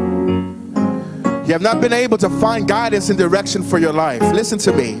 You have not been able to find guidance and direction for your life. Listen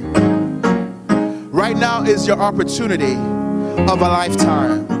to me. Right now is your opportunity of a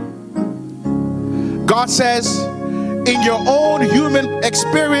lifetime. God says, in your own human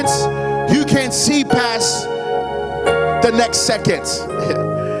experience, you can't see past the next second.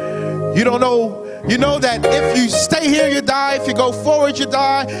 You don't know. You know that if you stay here, you die. If you go forward, you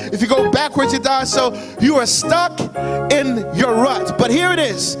die. If you go backwards, you die. So you are stuck in your rut. But here it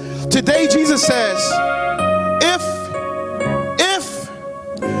is. Today, Jesus says, if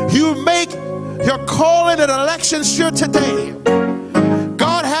you make your calling and election sure today,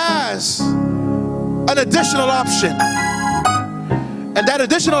 God has an additional option. And that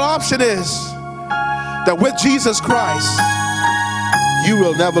additional option is that with Jesus Christ, you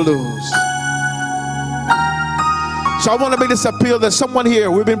will never lose. So I want to make this appeal. There's someone here.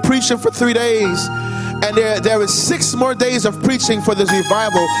 We've been preaching for 3 days. And there is 6 more days of preaching for this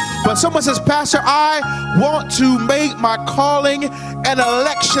revival. But someone says, Pastor, I want to make my calling and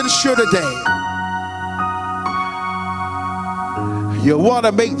election sure today. You want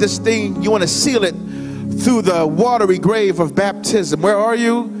to make this thing, you want to seal it through the watery grave of baptism. Where are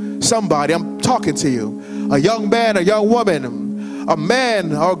you? Somebody, I'm talking to you. A young man, a young woman, a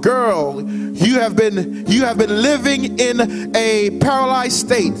man or girl. You have been living in a paralyzed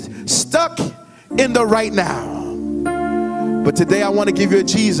state, stuck in the right now. But today I want to give you a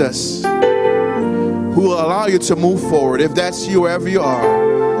Jesus who will allow you to move forward. If that's you, wherever you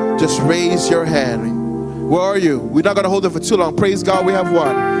are, just raise your hand. Where are you? We're not going to hold it for too long. Praise God, we have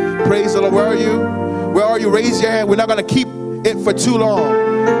one. Praise the Lord. Where are you? Where are you? Raise your hand. We're not going to keep it for too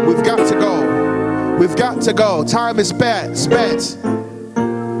long. We've got to go. We've got to go. Time is spent.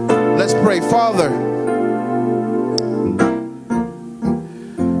 Let's pray. Father,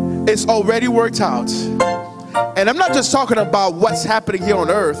 it's already worked out. And I'm not just talking about what's happening here on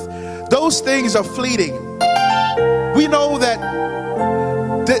earth. Those things are fleeting. We know that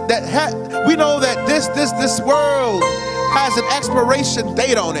this world has an expiration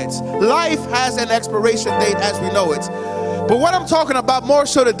date on it. Life has an expiration date as we know it. But what I'm talking about more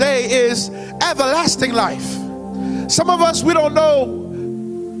so today is everlasting life. Some of us, we don't know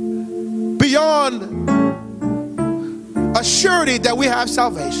beyond a surety that we have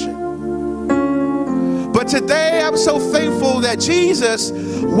salvation. But today I'm so thankful that Jesus,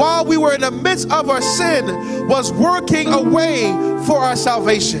 while we were in the midst of our sin, was working a way for our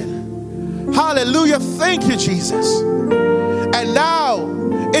salvation. Hallelujah. Thank you, Jesus. And now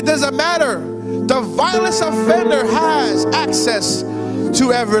it doesn't matter. The violence offender has access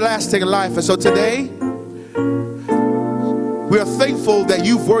to everlasting life. And so today we are thankful that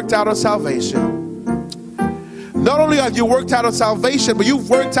you've worked out our salvation. Not only have you worked out a salvation, but you've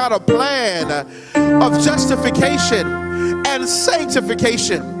worked out a plan of justification and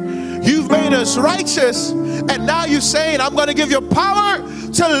sanctification. You've made us righteous, and now you're saying, I'm going to give you power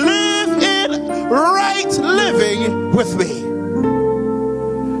to live in right living with me.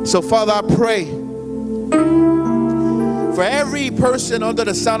 So, Father, I pray for every person under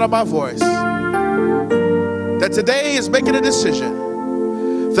the sound of my voice that today is making a decision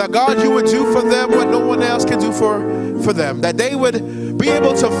that, God, you would do for them what no one else can do for them. That they would be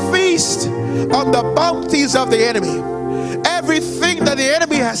able to feast on the bounties of the enemy. Everything that the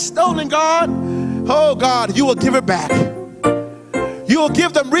enemy has stolen, God, oh God, you will give it back. You will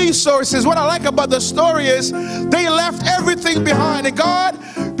give them resources. What I like about the story is they left everything behind. And God,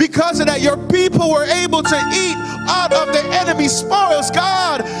 because of that, your people were able to eat out of the enemy's spoils.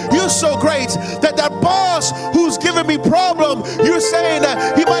 God, you're so great that boss who's giving me problem, you're saying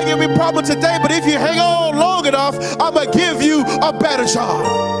that he might give me problem today, but if you hang on long enough, I'm going to give you a better job.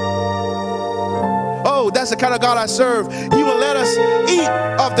 Oh, that's the kind of God I serve. He will let us eat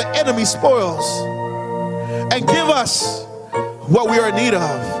of the enemy's spoils and give us what we are in need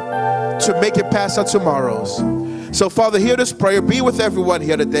of to make it past our tomorrows. So Father, hear this prayer. Be with everyone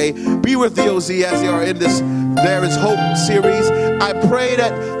here today. Be with DOZ as they are in this There Is Hope series. I pray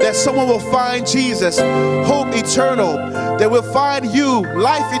that someone will find Jesus, hope eternal. They will find you,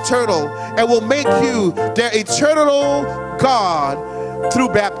 life eternal, and will make you their eternal God through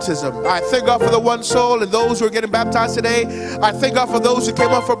baptism. I thank God for the one soul and those who are getting baptized today. I thank God for those who came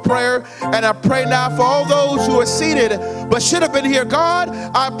up for prayer, and I pray now for all those who are seated but should have been here. God,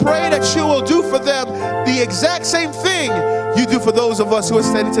 I pray that you will do for them the exact same thing you do for those of us who are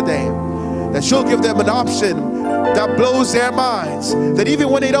standing today. That you'll give them an option that blows their minds, that even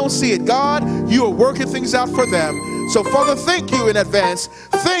when they don't see it, God, you are working things out for them. So Father, thank you in advance.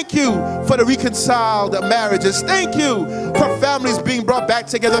 Thank you for the reconciled marriages. Thank you for families being brought back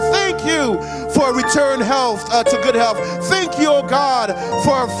together. Thank you for return health to good health. Thank you, oh God,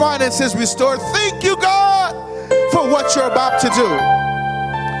 for finances restored. Thank you, God, for what you're about to do.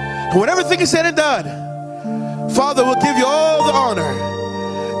 When everything is said and done, Father, we'll give you all the honor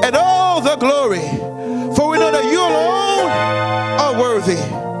and all the glory, for we know that you alone are worthy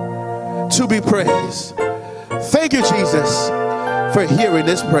to be praised. Thank you, Jesus, for hearing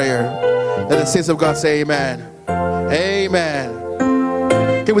this prayer. Let the saints of God say amen. Amen.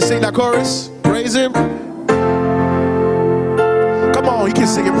 Can we sing that chorus? Praise him. Come on, you can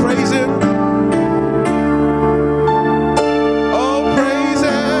sing it. Praise him. Oh, praise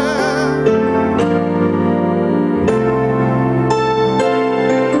him.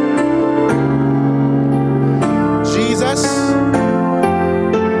 Jesus.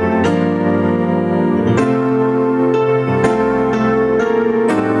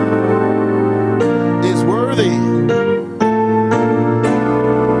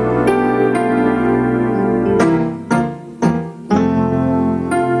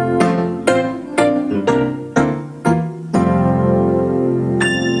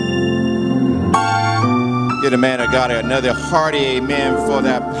 The man of God, another hearty amen for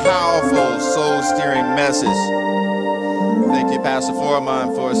that powerful soul-steering message. Thank you, Pastor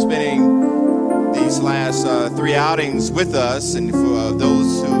Foreman, for spending these last 3 outings with us, and for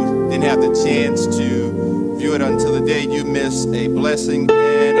those who didn't have the chance to view it until the day you missed, a blessing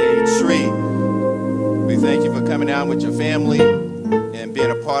and a treat. We thank you for coming out with your family and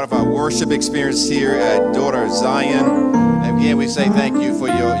being a part of our worship experience here at Daughter Zion. And again, we say thank you for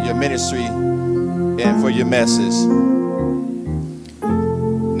your ministry and for your message.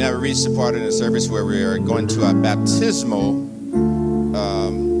 Now we reached the part of the service where we are going to our baptismal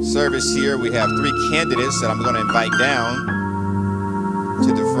service here. We have 3 candidates that I'm going to invite down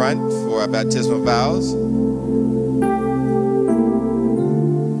to the front for our baptismal vows.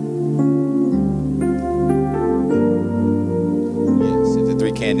 Yes, if the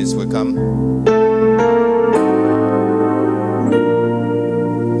 3 candidates would come.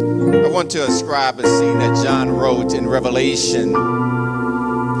 I want to ascribe a scene that John wrote in Revelation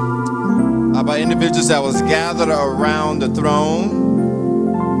about individuals that was gathered around the throne.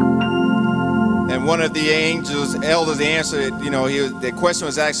 And one of the elders answered, the question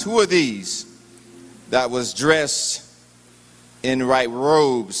was asked, who are these that was dressed in white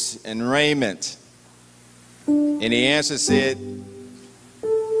robes and raiment? And the answer said,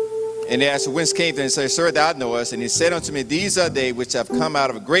 and they asked, whence came they? And he said, sir, thou knowest. And he said unto me, these are they which have come out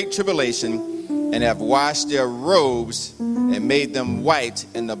of a great tribulation, and have washed their robes, and made them white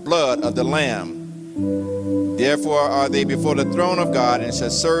in the blood of the Lamb. Therefore are they before the throne of God, and shall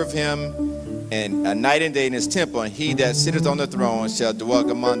serve him and a night and day in his temple, and he that sitteth on the throne shall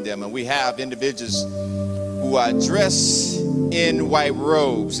dwell among them. And we have individuals who are dressed in white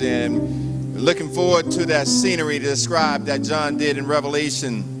robes, and looking forward to that scenery to describe that John did in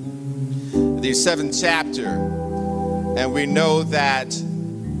Revelation, the 7th chapter. And we know that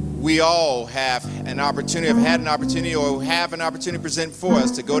we all have an opportunity, have an opportunity present for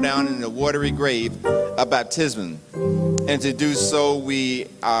us to go down in the watery grave of baptism. And to do so, we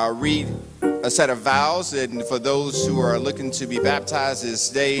read a set of vows. And for those who are looking to be baptized this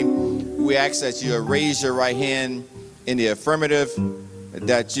day, we ask that you raise your right hand in the affirmative,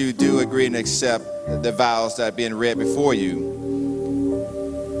 that you do agree and accept the vows that are being read before you.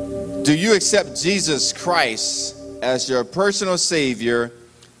 Do you accept Jesus Christ as your personal Savior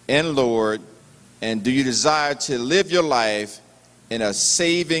and Lord? And do you desire to live your life in a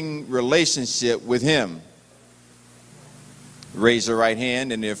saving relationship with Him? Raise your right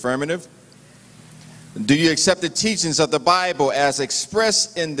hand in the affirmative. Do you accept the teachings of the Bible as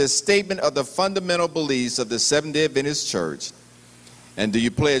expressed in the statement of the fundamental beliefs of the Seventh-day Adventist Church? And do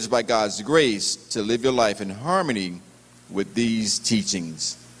you pledge by God's grace to live your life in harmony with these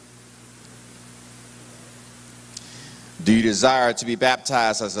teachings? Do you desire to be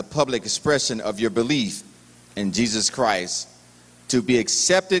baptized as a public expression of your belief in Jesus Christ, to be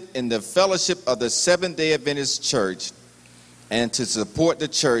accepted in the fellowship of the Seventh-day Adventist Church, and to support the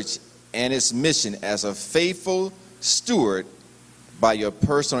church and its mission as a faithful steward by your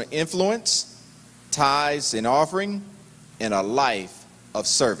personal influence, tithes and offering, and a life of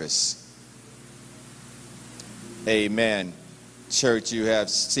service? Amen. Church, you have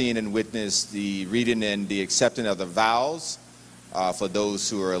seen and witnessed the reading and the accepting of the vows. For those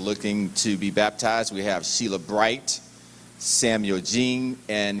who are looking to be baptized, we have Sheila Bright, Samuel Jean,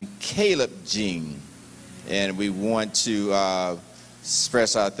 and Caleb Jean. And we want to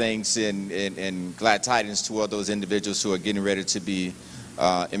express our thanks and glad tidings to all those individuals who are getting ready to be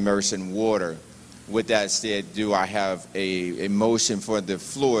immersed in water. With that said, do I have a motion for the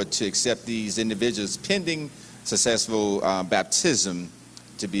floor to accept these individuals pending successful baptism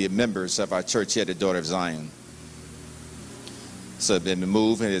to be members of our church here at the Daughter of Zion? So it's been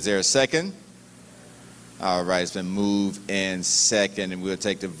moved. Is there a second? All right, it's been moved and second, and we'll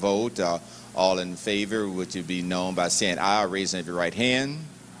take the vote. All in favor, would you be known by saying aye or raising of your right hand?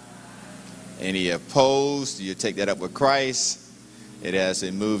 Any opposed? Do you take that up with Christ? It has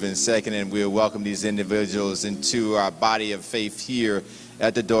been moved and second, and we'll welcome these individuals into our body of faith here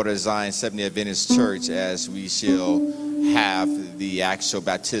at the Daughter of Zion Seventh-day Adventist Church, as we shall have the actual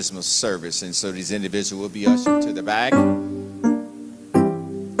baptismal service. And so these individuals will be ushered to the back.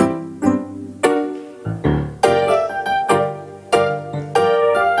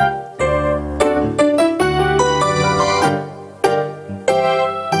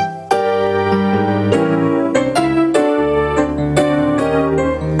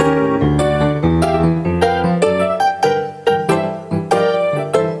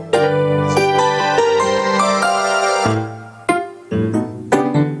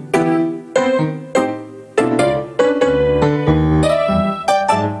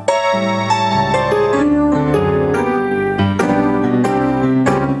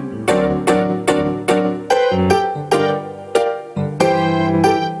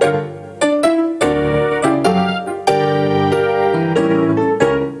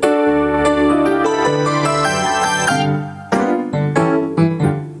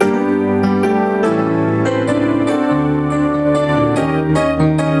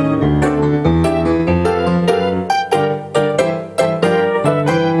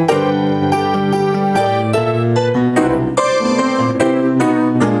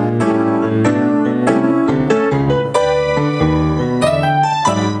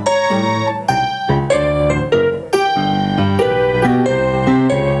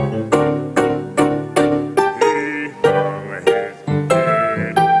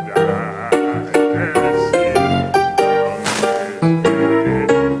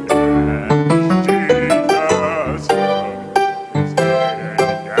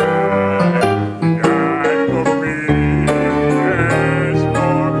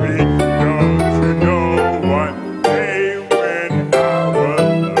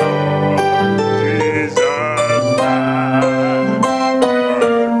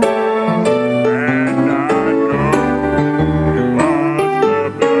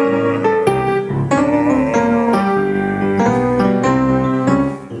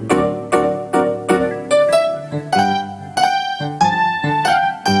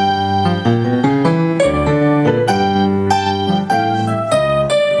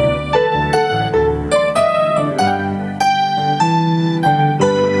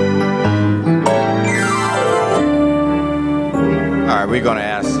 We're going to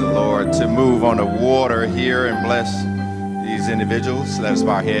ask the Lord to move on the water here and bless these individuals. Let us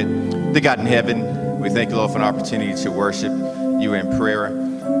bow our head. Dear God in heaven, we thank you, Lord, for an opportunity to worship you in prayer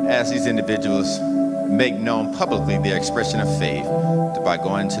as these individuals make known publicly their expression of faith by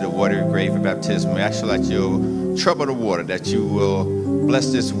going to the water grave of baptism. We ask you that you'll trouble the water, that you will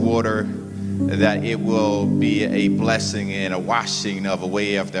bless this water, that it will be a blessing and a washing of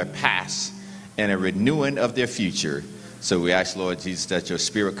away of their past and a renewing of their future. So we ask, Lord Jesus, that your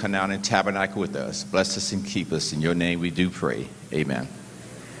spirit come down and tabernacle with us. Bless us and keep us. In your name we do pray. Amen.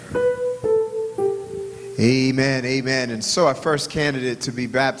 Amen, amen. And so our first candidate to be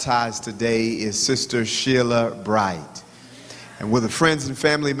baptized today is Sister Sheila Bright. And with the friends and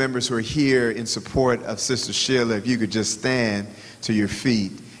family members who are here in support of Sister Sheila, if you could just stand to your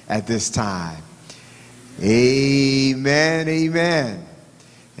feet at this time. Amen, amen.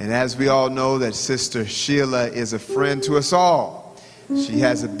 And as we all know that Sister Sheila is a friend to us all. She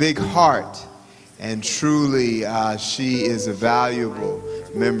has a big heart, and truly she is a valuable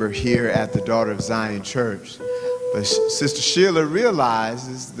member here at the Daughter of Zion Church. But Sister Sheila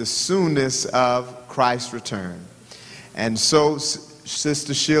realizes the soonness of Christ's return. And so,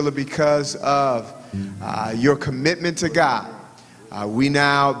 Sister Sheila, because of your commitment to God, we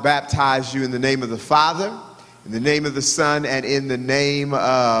now baptize you in the name of the Father, in the name of the Son, and in the name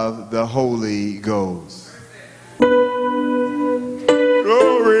of the Holy Ghost.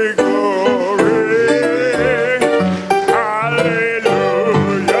 Glory, glory, hallelujah.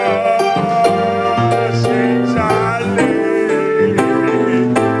 Since I laid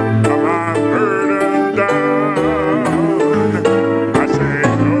my burden down, I say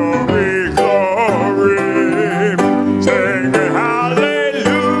glory, glory, sing hallelujah.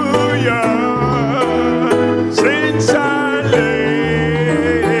 Since I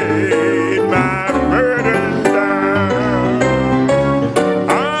laid my burden down,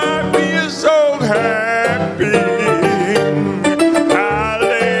 I feel so happy.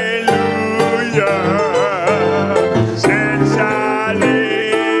 Hallelujah. Since I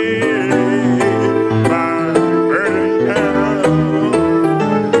laid my burden down,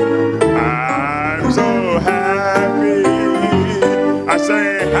 I'm so happy. I say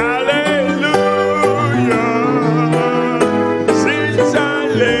hallelujah. Since I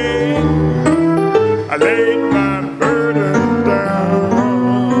laid my burden down.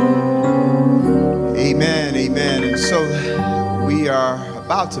 Amen, amen. And so we are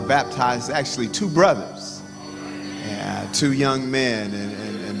about to baptize actually two brothers, two young men.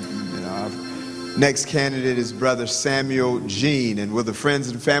 And our next candidate is Brother Samuel Jean. And will the friends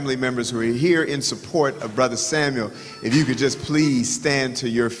and family members who are here in support of Brother Samuel, if you could just please stand to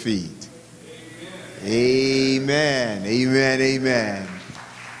your feet. Amen, amen, amen.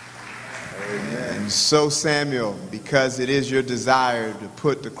 And so, Samuel, because it is your desire to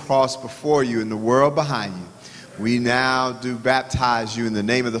put the cross before you and the world behind you, we now do baptize you in the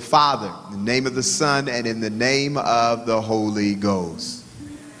name of the Father, in the name of the Son, and in the name of the Holy Ghost.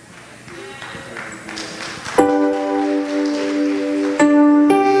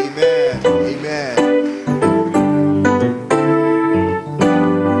 Amen, amen.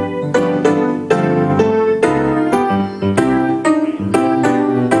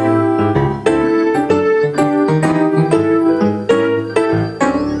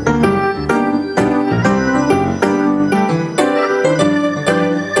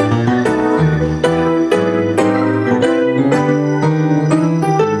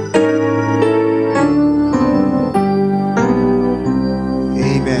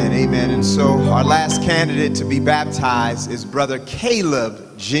 Candidate to be baptized is Brother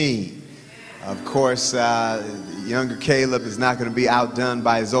Caleb Jean. Of course, younger Caleb is not going to be outdone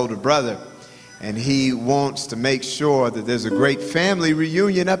by his older brother, and he wants to make sure that there's a great family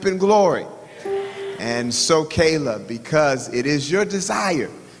reunion up in glory. And so, Caleb, because it is your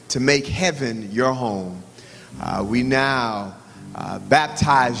desire to make heaven your home, we now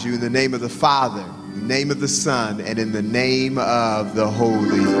baptize you in the name of the Father, in the name of the Son, and in the name of the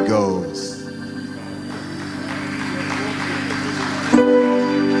Holy Ghost.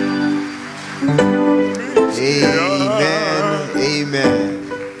 Amen, amen.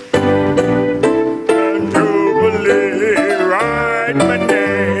 Jubilee, write my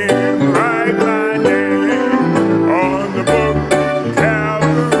name on the book.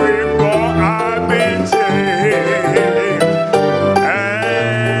 Calvary, for I've been saved,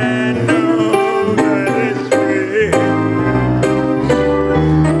 and know that it's free.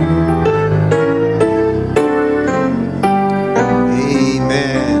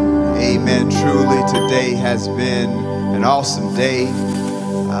 Amen, amen. Truly, today has been an awesome day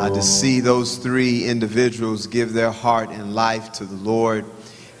to see those three individuals give their heart and life to the Lord.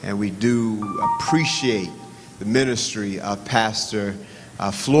 And we do appreciate the ministry of Pastor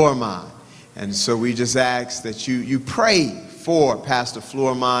Floormont. And so we just ask that you pray for Pastor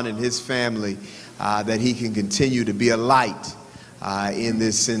Floormont and his family, that he can continue to be a light in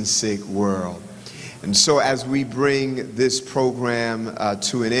this sin-sick world. And so as we bring this program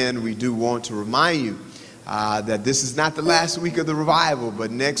to an end, we do want to remind you that this is not the last week of the revival,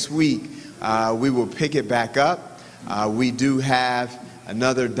 but next week we will pick it back up. We do have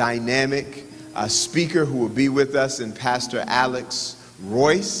another dynamic speaker who will be with us in Pastor Alex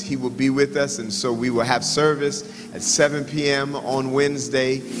Royce. He will be with us, and so we will have service at 7 p.m. on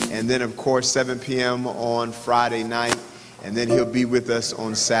Wednesday, and then, of course, 7 p.m. on Friday night, and then he'll be with us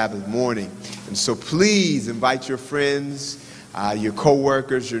on Sabbath morning. And so please invite your friends, your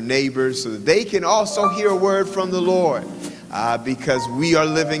co-workers, your neighbors, so that they can also hear a word from the Lord, because we are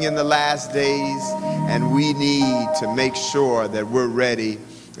living in the last days, and we need to make sure that we're ready,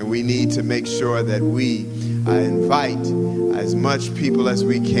 and we need to make sure that we invite as much people as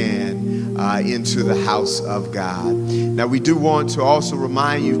we can into the house of God. Now, we do want to also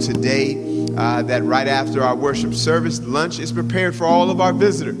remind you today that right after our worship service, lunch is prepared for all of our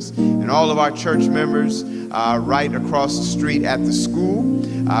visitors and all of our church members right across the street at the school.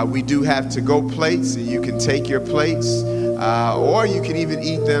 We do have to-go plates, and you can take your plates, or you can even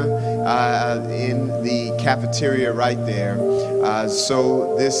eat them in the cafeteria right there.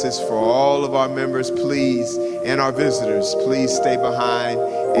 So this is for all of our members, please, and our visitors. Please stay behind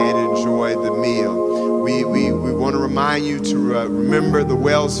and enjoy the meal. We want to remind you to remember the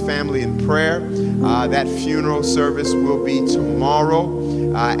Wells family in prayer. That funeral service will be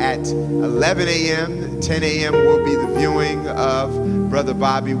tomorrow at 11 a.m. 10 a.m. will be the viewing of Brother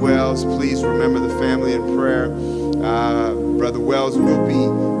Bobby Wells. Please remember the family in prayer. Brother Wells will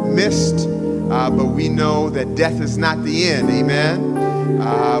be missed, but we know that death is not the end.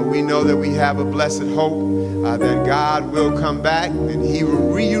 Amen. We know that we have a blessed hope that God will come back and he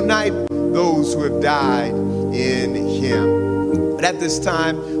will reunite those who have died in him. But at this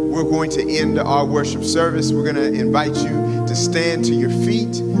time, we're going to end our worship service. We're going to invite you to stand to your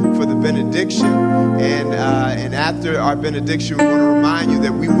feet for the benediction. And after our benediction, we want to remind you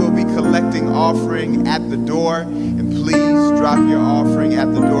that we will be collecting offering at the door. And please drop your offering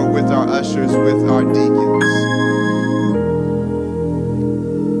at the door with our ushers, with our deacons.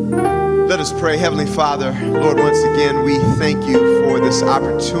 Let us pray. Heavenly Father, Lord, once again, we thank you for this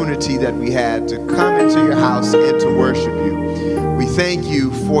opportunity that we had to come into your house and to worship you. We thank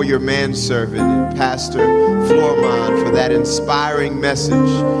you for your manservant, Pastor Floormont, for that inspiring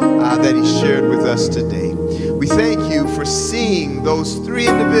message that he shared with us today. We thank you for seeing those three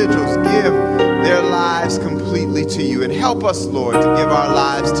individuals give their lives completely to you. And help us, Lord, to give our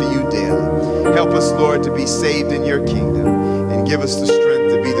lives to you daily. Help us, Lord, to be saved in your kingdom. And give us the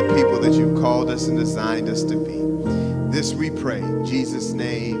strength to be the people that you've called us and designed us to be. This we pray. In Jesus'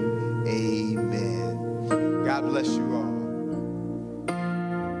 name, amen. God bless you all.